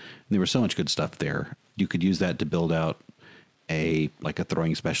section. And there was so much good stuff there. You could use that to build out a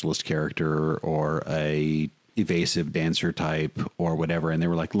throwing specialist character or a evasive dancer type or whatever. And there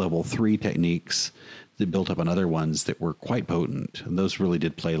were like level 3 techniques that built up on other ones that were quite potent. And those really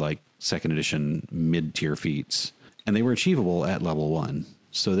did play like 2nd edition mid-tier feats. And they were achievable at level 1.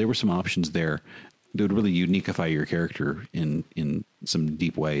 So there were some options there that would really uniqueify your character in some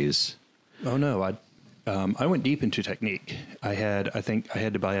deep ways. Oh, no. I went deep into technique. I think I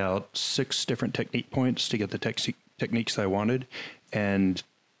had to buy out 6 different technique points to get the techniques I wanted. And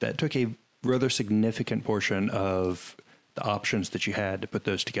that took a rather significant portion of the options that you had to put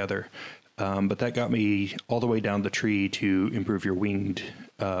those together. But that got me all the way down the tree to improve your winged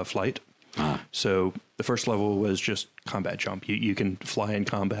flight. So the first level was just combat jump. You can fly in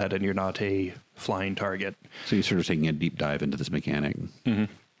combat and you're not a flying target. So you're sort of taking a deep dive into this mechanic. Mm-hmm.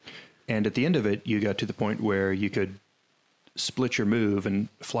 And at the end of it, you got to the point where you could split your move and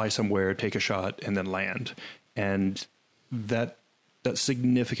fly somewhere, take a shot, and then land. And that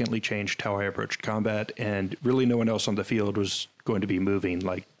significantly changed how I approached combat, and really no one else on the field was going to be moving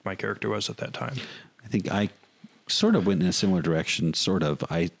like my character was at that time. I think I sort of went in a similar direction, sort of.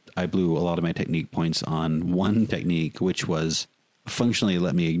 I blew a lot of my technique points on one technique, which was functionally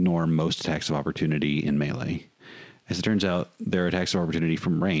let me ignore most attacks of opportunity in melee. As it turns out, there are attacks of opportunity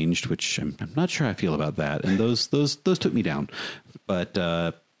from ranged, which I'm not sure how I feel about that. And those took me down. But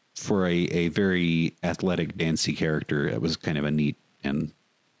for a very athletic, dancy character, it was kind of a neat and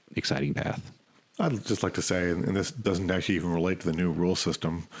exciting path. I'd just like to say, and this doesn't actually even relate to the new rule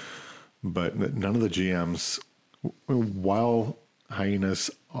system, but none of the GMs, while hyenas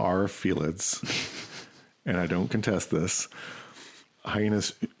are felids, and I don't contest this,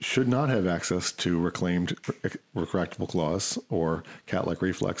 hyenas should not have access to reclaimed retractable claws or cat-like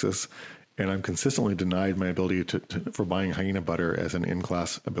reflexes, and I'm consistently denied my ability for buying hyena butter as an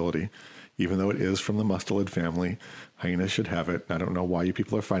in-class ability. Even though it is from the mustelid family, hyenas should have it. I don't know why you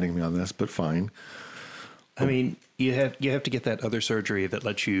people are fighting me on this, but fine. I mean, you have to get that other surgery that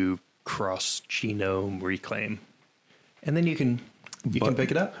lets you cross genome reclaim, and then you can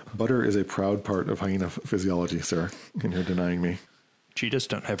pick it up. Butter is a proud part of hyena physiology, sir, and you're denying me. Cheetahs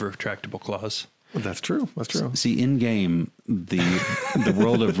don't have retractable claws. That's true. That's true. See, in game, the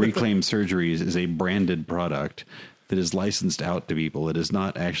world of reclaimed surgeries is a branded product that is licensed out to people. It is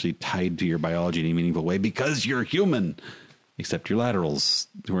not actually tied to your biology in any meaningful way because you're human, except your laterals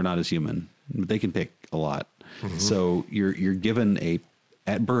who are not as human. but they can pick a lot. So you're given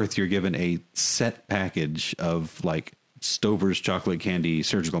at birth, you're given a set package of like Stover's chocolate candy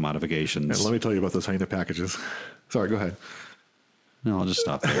surgical modifications. And let me tell you about those Hyena packages. Sorry, go ahead. No, I'll just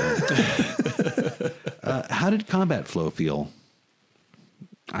stop there. How did combat flow feel?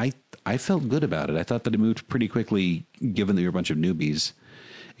 I felt good about it. I thought that it moved pretty quickly, given that you're a bunch of newbies.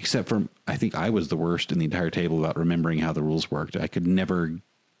 Except for, I think I was the worst in the entire table about remembering how the rules worked. I could never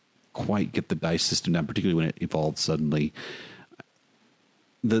quite get the dice system down, particularly when it evolved suddenly.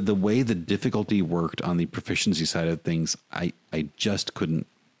 The way the difficulty worked on the proficiency side of things, I just couldn't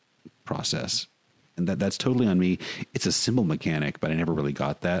process. And that's totally on me. It's a simple mechanic, but I never really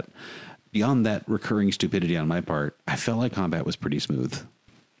got that. Beyond that recurring stupidity on my part, I felt like combat was pretty smooth.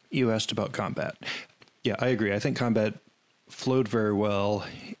 You asked about combat. Yeah, I agree. I think combat flowed very well,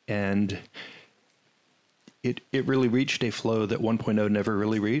 and it really reached a flow that 1.0 never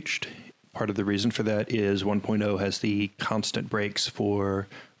really reached. Part of the reason for that is 1.0 has the constant breaks for,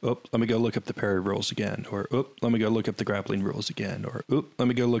 let me go look up the parry rules again, or, let me go look up the grappling rules again, or, let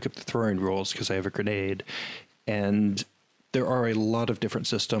me go look up the throwing rules because I have a grenade. And there are a lot of different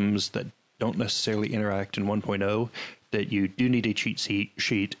systems that don't necessarily interact in 1.0 that you do need a cheat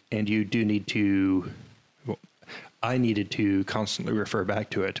sheet, and you do need to... I needed to constantly refer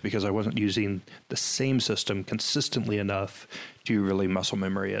back to it because I wasn't using the same system consistently enough to really muscle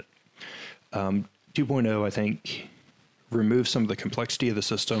memory it. 2.0, I think, removes some of the complexity of the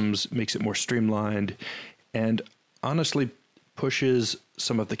systems, makes it more streamlined, and honestly pushes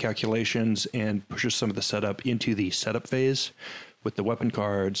some of the calculations and pushes some of the setup into the setup phase with the weapon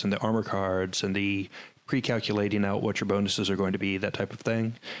cards and the armor cards and the pre-calculating out what your bonuses are going to be, that type of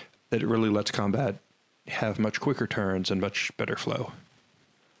thing, that it really lets combat have much quicker turns and much better flow.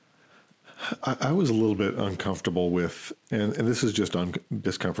 I was a little bit uncomfortable with, and this is just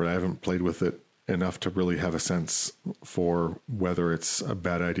discomfort. I haven't played with it enough to really have a sense for whether it's a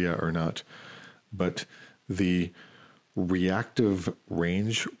bad idea or not. But the reactive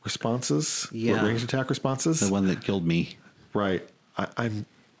range responses, range attack responses, The one that killed me. right?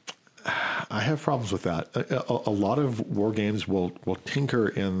 I have problems with that. A lot of war games will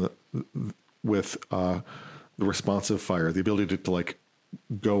tinker with the responsive fire, the ability to like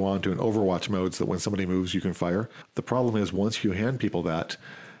go on to an Overwatch mode so that when somebody moves, you can fire. The problem is once you hand people that,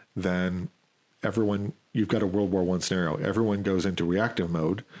 then you've got a World War I scenario. Everyone goes into reactive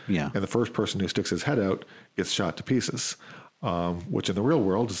mode, Yeah. and the first person who sticks his head out gets shot to pieces, which in the real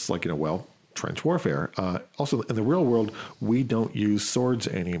world is like, trench warfare. Also, in the real world, we don't use swords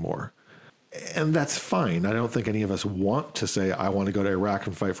anymore. And that's fine. I don't think any of us want to say, I want to go to Iraq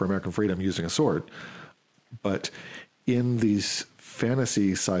and fight for American freedom using a sword. But in these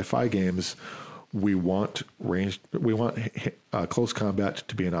fantasy sci-fi games, we want close combat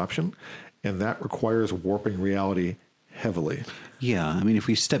to be an option. And that requires warping reality heavily. Yeah, I mean, if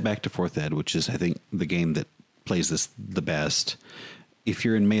we step back to 4th Ed, which is, I think, the game that plays this the best, if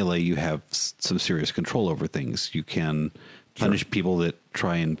you're in melee, you have some serious control over things. You can punish people that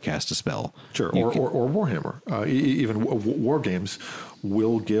try and cast a spell. Sure, or Warhammer. Even war games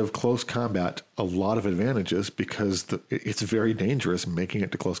will give close combat a lot of advantages because it's very dangerous making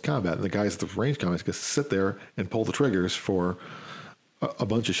it to close combat. And the guys at the range combat can sit there and pull the triggers for a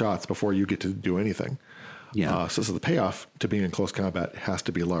bunch of shots before you get to do anything. Yeah. So the payoff to being in close combat has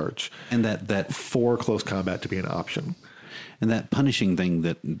to be large. And that for close combat to be an option. And that punishing thing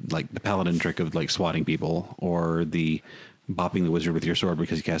that, like the paladin trick of like swatting people or the bopping the wizard with your sword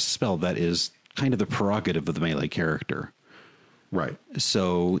because he casts a spell, that is kind of the prerogative of the melee character. Right.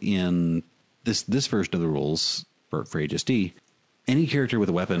 So in this version of the rules for HSD, any character with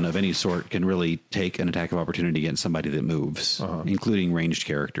a weapon of any sort can really take an attack of opportunity against somebody that moves, including ranged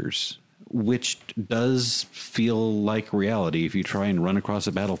characters, which does feel like reality. If you try and run across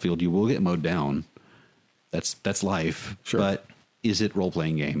a battlefield, you will get mowed down. That's life. Sure. But is it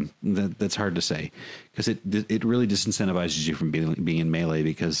role-playing game? That's hard to say because it really disincentivizes you from being in melee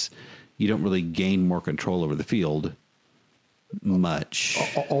because you don't really gain more control over the field much.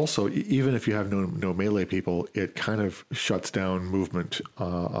 Also, even if you have no melee people, it kind of shuts down movement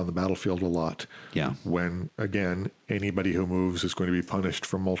on the battlefield a lot. Yeah. When, again, anybody who moves is going to be punished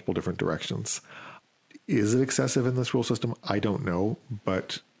from multiple different directions. Is it excessive in this rule system? I don't know,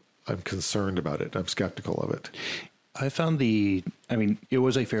 but I'm concerned about it. I'm skeptical of it. I found it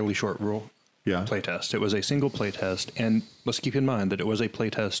was a fairly short rule playtest. It was a single playtest, and let's keep in mind that it was a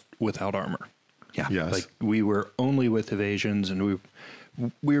playtest without armor. Yeah. Yes. Like we were only with evasions, and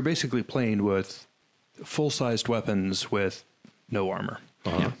we were basically playing with full-sized weapons with no armor.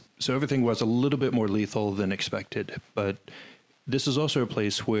 Yeah. So everything was a little bit more lethal than expected, but this is also a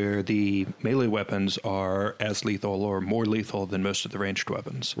place where the melee weapons are as lethal or more lethal than most of the ranged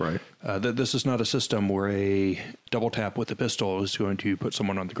weapons. Right. This is not a system where a double tap with a pistol is going to put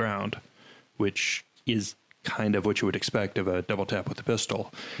someone on the ground, which is kind of what you would expect of a double tap with a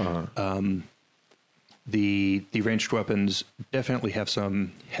pistol. The ranged weapons definitely have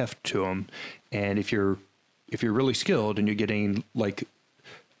some heft to them, and if you're really skilled and you're getting like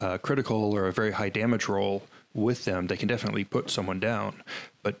a critical or a very high damage roll with them, they can definitely put someone down.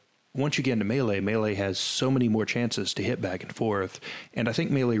 But once you get into melee has so many more chances to hit back and forth, and I think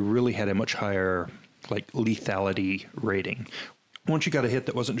melee really had a much higher like lethality rating. Once you got a hit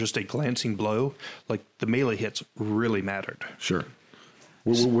that wasn't just a glancing blow, like the melee hits really mattered. Sure.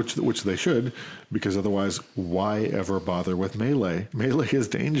 Which they should, because otherwise, why ever bother with melee? Melee is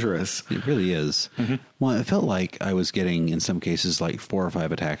dangerous. It really is. Mm-hmm. Well, it felt like I was getting, in some cases, like 4 or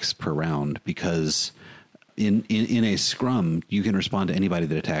 5 attacks per round, because in a scrum, you can respond to anybody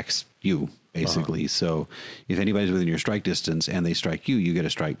that attacks you, basically. So if anybody's within your strike distance and they strike you, you get a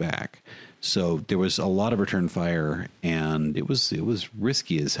strike back. So there was a lot of return fire, and it was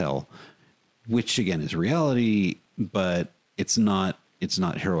risky as hell, which, again, is reality, but it's not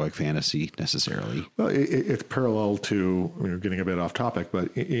heroic fantasy necessarily. Well, it's parallel to, we're getting a bit off topic,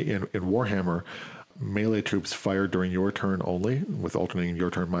 but in Warhammer, melee troops fire during your turn only, with alternating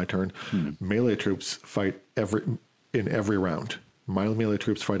your turn, my turn. Melee troops fight in every round. My melee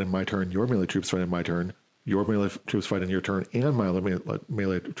troops fight in my turn, your melee troops fight in my turn, your melee troops fight in your turn, and my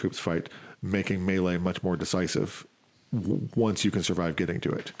melee troops fight, making melee much more decisive once you can survive getting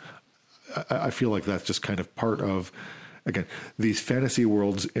to it. I feel like that's just kind of part of, again, these fantasy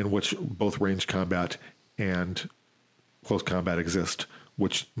worlds in which both ranged combat and close combat exist,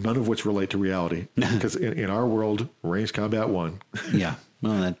 which none of which relate to reality. Because in our world, ranged combat won. Yeah.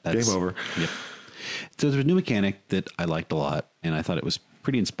 Well, that's game over. Yep. So there's a new mechanic that I liked a lot, and I thought it was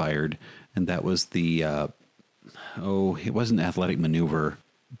pretty inspired, and that was the, it wasn't athletic maneuver,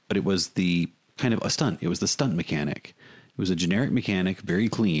 but it was the kind of a stunt. It was the stunt mechanic. It was a generic mechanic, very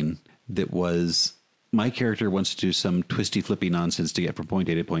clean, that was... My character wants to do some twisty, flippy nonsense to get from point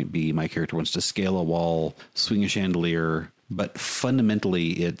A to point B. My character wants to scale a wall, swing a chandelier, but fundamentally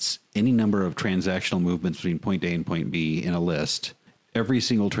it's any number of transactional movements between point A and point B in a list. Every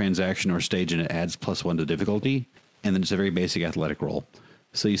single transaction or stage in it adds +1 to difficulty, and then it's a very basic athletic roll.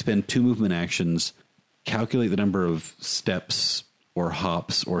 So you spend 2 movement actions, calculate the number of steps or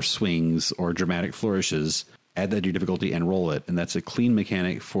hops or swings or dramatic flourishes, add that to your difficulty, and roll it. And that's a clean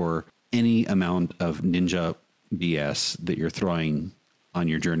mechanic for any amount of ninja BS that you're throwing on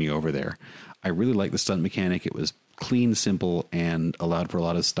your journey over there. I really like the stunt mechanic. It was clean, simple, and allowed for a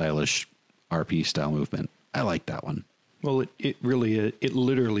lot of stylish RP style movement. I like that one. Well, it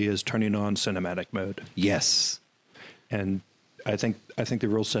literally is turning on cinematic mode. Yes. And I think the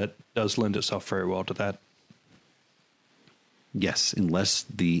rule set does lend itself very well to that. Yes, unless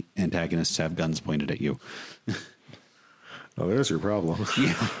the antagonists have guns pointed at you. Oh, there's your problem.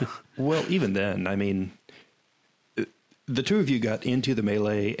 Yeah. Well, even then, I mean, the two of you got into the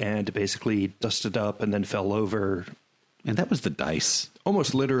melee and basically dusted up and then fell over. And that was the dice.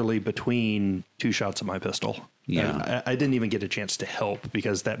 Almost literally between 2 shots of my pistol. Yeah. And I didn't even get a chance to help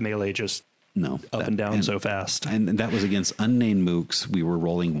because that melee just up and down so fast. And that was against unnamed mooks. We were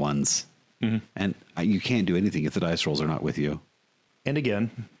rolling ones. Mm-hmm. And you can't do anything if the dice rolls are not with you. And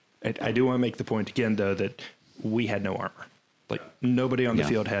again, I do want to make the point again, though, that we had no armor. Like, nobody on the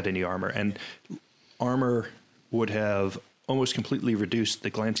field had any armor. And armor would have almost completely reduced the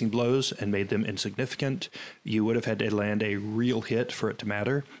glancing blows and made them insignificant. You would have had to land a real hit for it to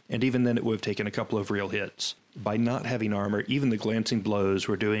matter. And even then, it would have taken a couple of real hits. By not having armor, even the glancing blows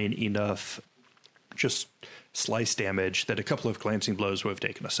were doing enough just slice damage that a couple of glancing blows would have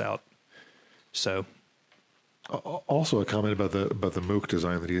taken us out. So... Also, a comment about the Mook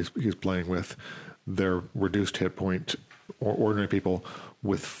design that he's playing with. Their reduced hit point, or ordinary people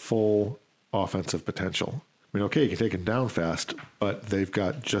with full offensive potential. I mean, okay, you can take them down fast, but they've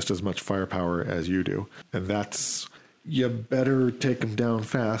got just as much firepower as you do. And that's, you better take them down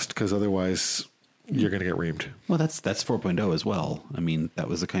fast, because otherwise you're going to get reamed. Well, that's 4.0 as well. I mean, that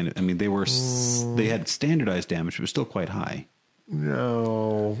was the kind of, I mean, they had standardized damage, but it was still quite high.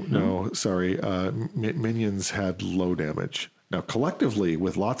 No, sorry. Minions had low damage. Now, collectively,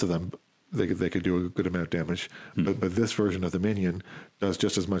 with lots of them, they could do a good amount of damage. But this version of the minion does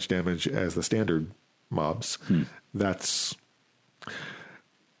just as much damage as the standard mobs. That's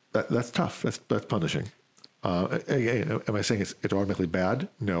tough. That's punishing. Am I saying it's automatically bad?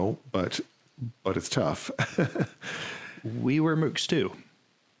 No, but it's tough. We were mooks too,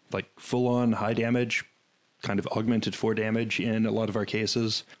 like full on high damage. kind of augmented 4 damage in a lot of our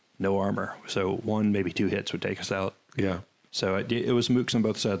cases, no armor. So 1, maybe 2 hits would take us out. Yeah. So it was mooks on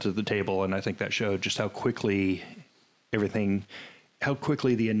both sides of the table, and I think that showed just how quickly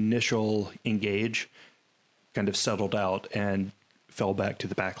the initial engage kind of settled out and fell back to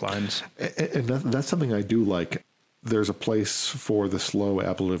the back lines. And that's something I do like. There's a place for the slow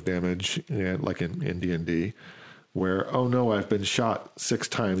ablative damage, like in D&D, where, oh no, I've been shot 6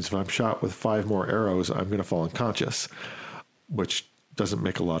 times. If I'm shot with 5 more arrows, I'm going to fall unconscious, which doesn't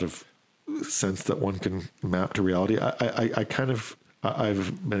make a lot of sense that one can map to reality.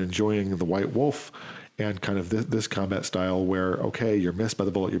 I've been enjoying the White Wolf and kind of this combat style where, okay, you're missed by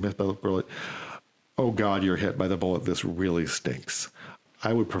the bullet, you're missed by the bullet. Oh God, you're hit by the bullet. This really stinks.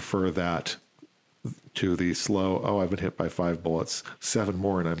 I would prefer that to the slow, oh, I've been hit by 5 bullets, 7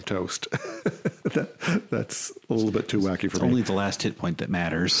 more and I'm toast. That's a little bit too wacky for me. Only the last hit point that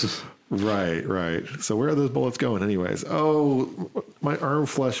matters. Right. So where are those bullets going anyways? Oh, my arm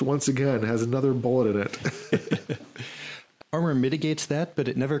flesh once again has another bullet in it. Armor mitigates that, but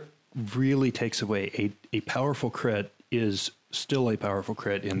it never really takes away. A powerful crit is still a powerful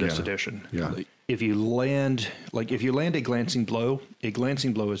crit in this edition. Yeah. If you land a glancing blow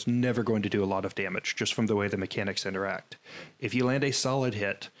is never going to do a lot of damage just from the way the mechanics interact. If you land a solid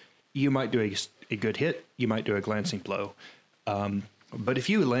hit, you might do a good hit, you might do a glancing blow. But if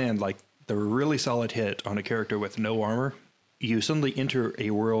you land like the really solid hit on a character with no armor, you suddenly enter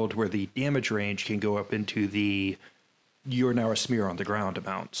a world where the damage range can go up into the you're now a smear on the ground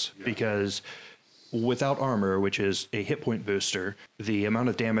amounts. Yeah. Because without armor, which is a hit point booster, the amount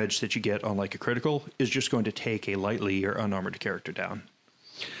of damage that you get on like a critical is just going to take a lightly or unarmored character down.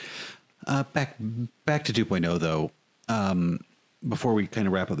 Back to 2.0 though. Before we kind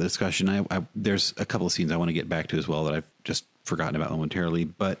of wrap up the discussion, there's a couple of scenes I want to get back to as well that I've just forgotten about momentarily.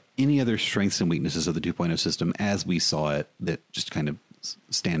 But any other strengths and weaknesses of the 2.0 system as we saw it that just kind of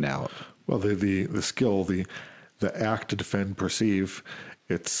stand out? Well, the skill, the act, to defend, perceive,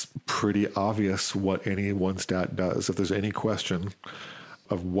 it's pretty obvious what any one stat does. If there's any question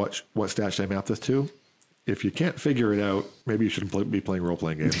of what stat should I map this to, if you can't figure it out, maybe you shouldn't be playing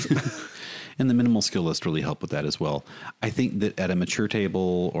role-playing games. And the minimal skill list really helped with that as well. I think that at a mature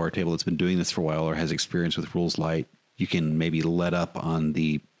table or a table that's been doing this for a while or has experience with rules light, you can maybe let up on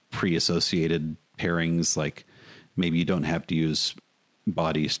the pre-associated pairings. Like maybe you don't have to use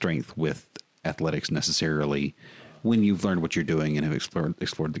body strength with athletics necessarily when you've learned what you're doing and have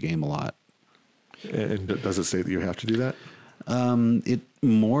explored the game a lot. And does it say that you have to do that? It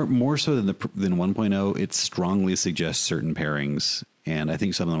more so than 1.0. It strongly suggests certain pairings, and I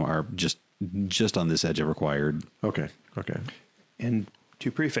think some of them are just on this edge of required. Okay. And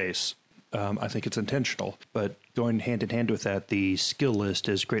to preface, I think it's intentional, but going hand in hand with that, the skill list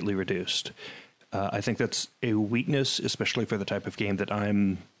is greatly reduced. I think that's a weakness, especially for the type of game that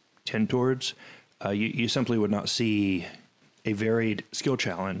I'm tend towards. You simply would not see a varied skill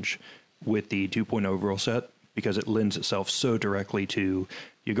challenge with the 2.0 rule set because it lends itself so directly to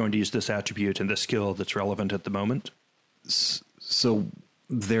you're going to use this attribute and this skill that's relevant at the moment. So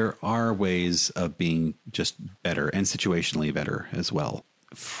there are ways of being just better and situationally better as well.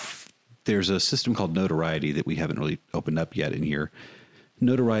 There's a system called notoriety that we haven't really opened up yet in here.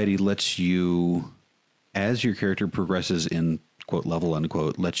 Notoriety lets you, as your character progresses in quote level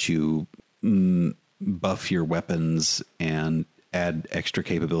unquote, lets you buff your weapons and add extra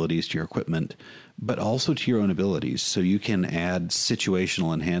capabilities to your equipment, but also to your own abilities. So you can add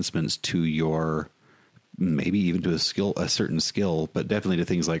situational enhancements to your, maybe even to a certain skill, but definitely to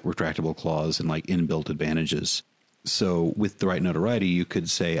things like retractable claws and like inbuilt advantages. So with the right notoriety, you could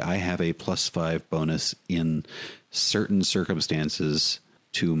say, I have a +5 bonus in certain circumstances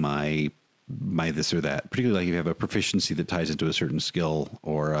to my this or that, particularly like if you have a proficiency that ties into a certain skill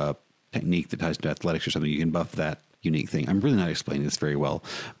or a technique that ties into athletics or something, you can buff that unique thing. I'm really not explaining this very well,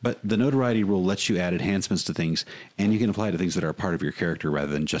 but the notoriety rule lets you add enhancements to things, and you can apply to things that are a part of your character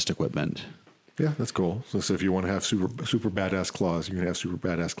rather than just equipment. Yeah, that's cool. So if you want to have super badass claws, you can have super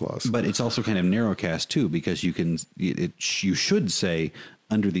badass claws. But it's also kind of narrowcast too, because you should say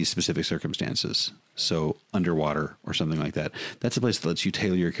under these specific circumstances. So underwater or something like that. That's a place that lets you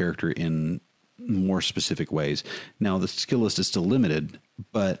tailor your character in more specific ways. Now the skill list is still limited,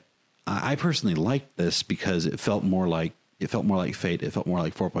 but I personally liked this because it felt more like Fate. It felt more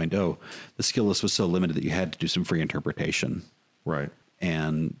like 4.0. The skill list was so limited that you had to do some free interpretation. Right.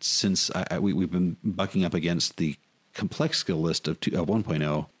 And since we've been bucking up against the complex skill list of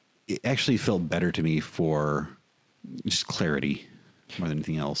 1.0, it actually felt better to me for just clarity more than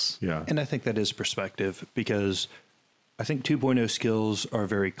anything else. Yeah. And I think that is perspective because I think 2.0 skills are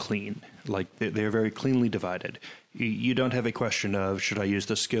very clean. Like they're very cleanly divided. You don't have a question of should I use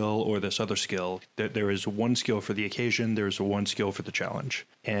this skill or this other skill. There is one skill for the occasion. There's one skill for the challenge,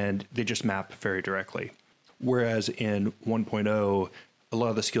 and they just map very directly. Whereas in 1.0, a lot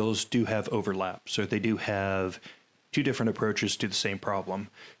of the skills do have overlap. So they do have two different approaches to the same problem.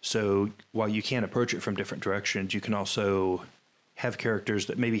 So while you can approach it from different directions, you can also have characters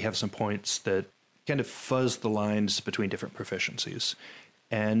that maybe have some points that kind of fuzz the lines between different proficiencies.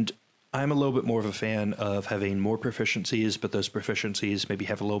 And I'm a little bit more of a fan of having more proficiencies, but those proficiencies maybe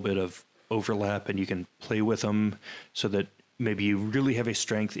have a little bit of overlap and you can play with them so that maybe you really have a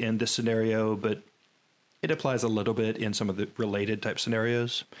strength in this scenario, but it applies a little bit in some of the related type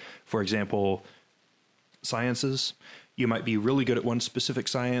scenarios. For example, sciences. You might be really good at one specific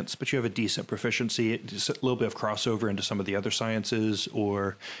science, but you have a decent proficiency, just a little bit of crossover into some of the other sciences.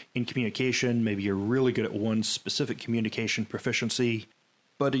 Or in communication, maybe you're really good at one specific communication proficiency,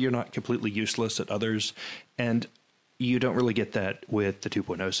 but you're not completely useless at others. And you don't really get that with the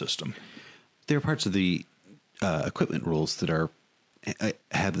 2.0 system. There are parts of the equipment rules that are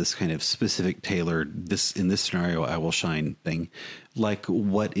have this kind of specific tailored, this in this scenario I will shine thing. Like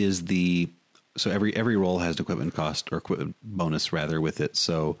what is the... So every role has an equipment cost or equipment bonus rather with it.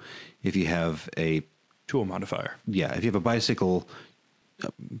 So if you have a tool modifier, if you have a bicycle,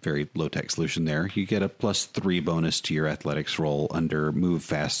 very low tech solution there, you get a +3 bonus to your athletics roll under move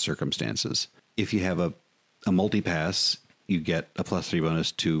fast circumstances. If you have a multi-pass, you get a +3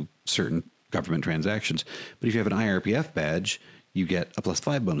 bonus to certain government transactions. But if you have an IRPF badge, you get a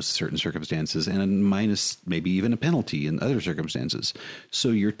 +5 bonus to certain circumstances and a minus, maybe even a penalty in other circumstances.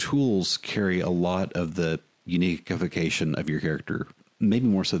 So your tools carry a lot of the uniqueification of your character, maybe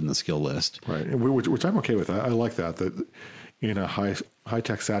more so than the skill list. Right, which I'm okay with. I like that in a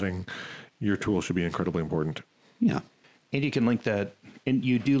high-tech setting, your tool should be incredibly important. Yeah. And you can link that, and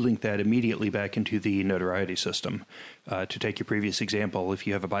you do link that immediately back into the notoriety system. To take your previous example, if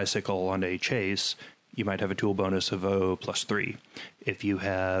you have a bicycle on a chase, you might have a tool bonus of +3. If you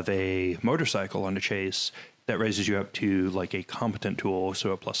have a motorcycle on a chase, that raises you up to like a competent tool,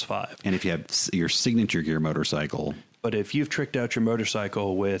 so a +5. And if you have your signature gear motorcycle. But if you've tricked out your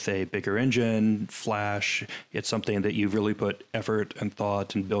motorcycle with a bigger engine, flash, it's something that you've really put effort and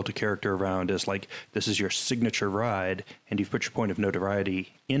thought and built a character around as like, this is your signature ride, and you've put your point of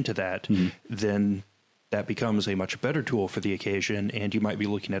notoriety into that, then that becomes a much better tool for the occasion, and you might be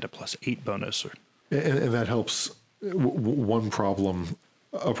looking at a +8 bonus. And that helps. One problem,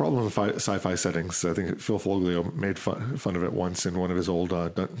 a problem in sci-fi settings, I think Phil Foglio made fun of it once in one of his old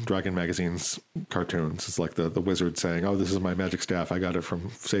Dragon Magazine's cartoons. It's like the wizard saying, "Oh, this is my magic staff. I got it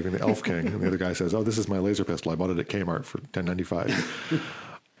from saving the Elf King." And the other guy says, "Oh, this is my laser pistol. I bought it at Kmart for $10.95.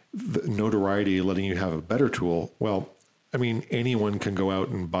 The notoriety letting you have a better tool. Well, I mean, anyone can go out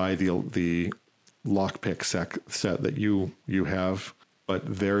and buy the lockpick set that you have,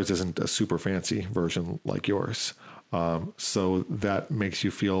 but theirs isn't a super fancy version like yours. So that makes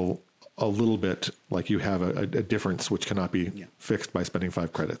you feel a little bit like you have a difference which cannot be fixed by spending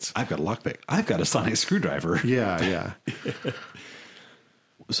 5 credits. I've got a lockpick. I've got a sonic screwdriver. Yeah.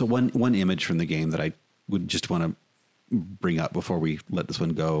 So one image from the game that I would just want to bring up before we let this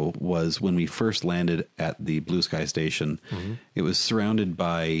one go was when we first landed at the Blue Sky Station. Mm-hmm. It was surrounded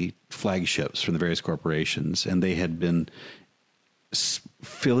by flagships from the various corporations, and they had been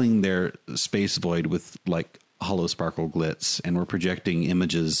filling their space void with like hollow sparkle glitz, and were projecting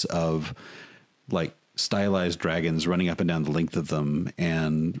images of like stylized dragons running up and down the length of them,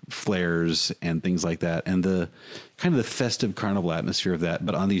 and flares and things like that, and the kind of the festive carnival atmosphere of that,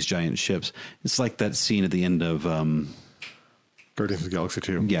 but on these giant ships. It's like that scene at the end of Guardians of the Galaxy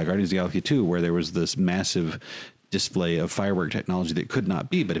 2. Yeah, Guardians of the Galaxy 2, where there was this massive display of firework technology that could not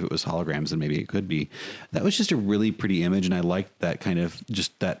be, but if it was holograms, then maybe it could be. That was just a really pretty image, and I liked that kind of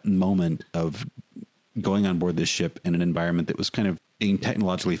just that moment of going on board this ship in an environment that was kind of being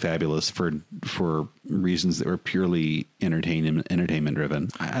technologically fabulous for reasons that were purely entertainment driven.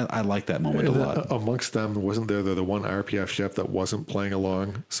 I like that moment a lot. Amongst them, wasn't there the one RPF ship that wasn't playing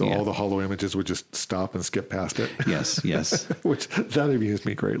along? So all the hollow images would just stop and skip past it. Yes. Which that amused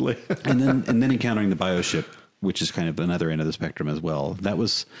me greatly. and then encountering the bioship, which is kind of another end of the spectrum as well. That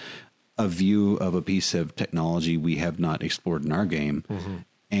was a view of a piece of technology we have not explored in our game. Mm-hmm.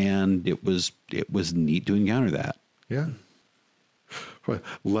 And it was neat to encounter that. Yeah. But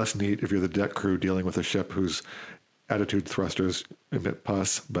less neat if you're the deck crew dealing with a ship whose attitude thrusters emit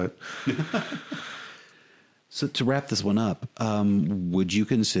pus. But so to wrap this one up, would you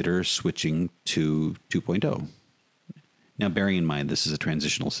consider switching to 2.0? Now, bearing in mind this is a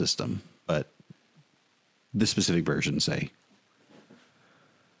transitional system, but this specific version, say?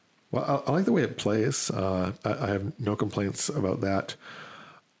 Well, I like the way it plays. I have no complaints about that.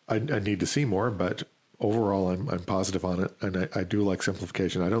 I need to see more, but overall, I'm positive on it, and I do like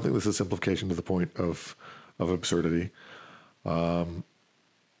simplification. I don't think this is simplification to the point of absurdity. Would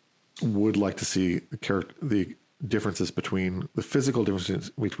like to see the differences between the physical differences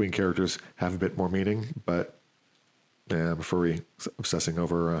between characters have a bit more meaning, but I'm a furry obsessing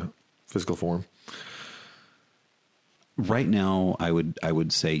over physical form. Right now, I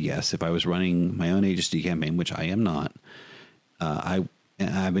would say yes. If I was running my own HSD campaign, which I am not,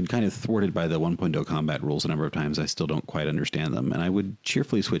 I've been kind of thwarted by the 1.0 combat rules a number of times. I still don't quite understand them, and I would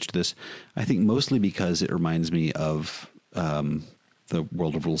cheerfully switch to this. I think mostly because it reminds me of the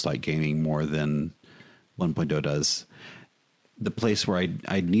World of Rules-like gaming more than 1.0 does. The place where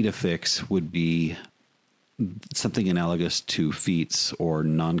I'd need a fix would be something analogous to feats or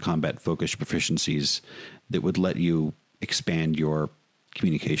non-combat focused proficiencies that would let you expand your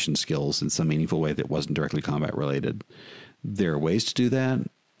communication skills in some meaningful way that wasn't directly combat related. There are ways to do that.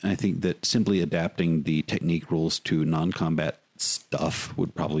 I think that simply adapting the technique rules to non-combat stuff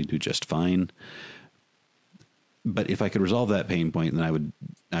would probably do just fine. But if I could resolve that pain point, then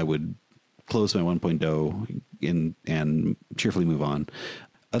I would close my 1.0 and cheerfully move on.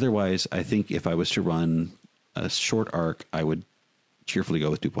 Otherwise, I think if I was to run a short arc, I would cheerfully go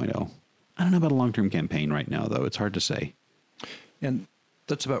with 2.0. I don't know about a long-term campaign right now, though. It's hard to say. And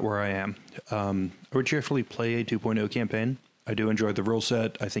that's about where I am. I would cheerfully play a 2.0 campaign. I do enjoy the rule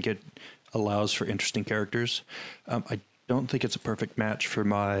set. I think it allows for interesting characters. I don't think it's a perfect match for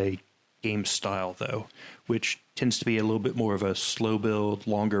my game style, though, which tends to be a little bit more of a slow build,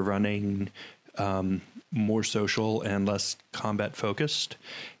 longer running, more social and less combat focused.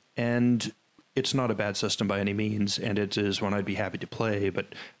 And it's not a bad system by any means, and it is one I'd be happy to play, but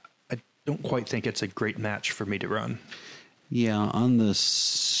I don't quite think it's a great match for me to run. Yeah, on the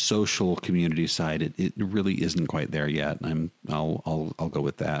social community side, it really isn't quite there yet. I'll go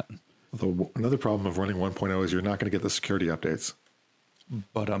with that. Although another problem of running 1.0 is you're not going to get the security updates.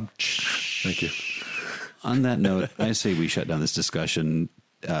 But Thank you. On that note, I say we shut down this discussion.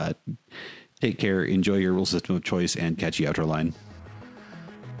 Take care, enjoy your rule system of choice, and catchy outro line.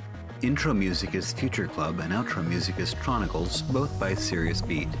 Intro music is Future Club and outro music is Tronicles, both by Sirius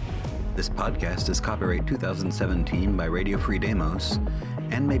Beat. This podcast is copyright 2017 by Radio Free Demos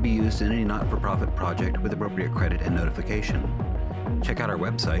and may be used in any not-for-profit project with appropriate credit and notification. Check out our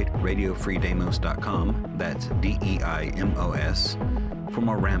website, radiofreedemos.com, that's DEIMOS, for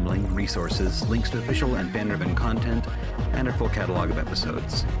more rambling, resources, links to official and fan-driven content, and our full catalog of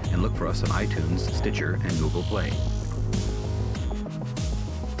episodes. And look for us on iTunes, Stitcher, and Google Play.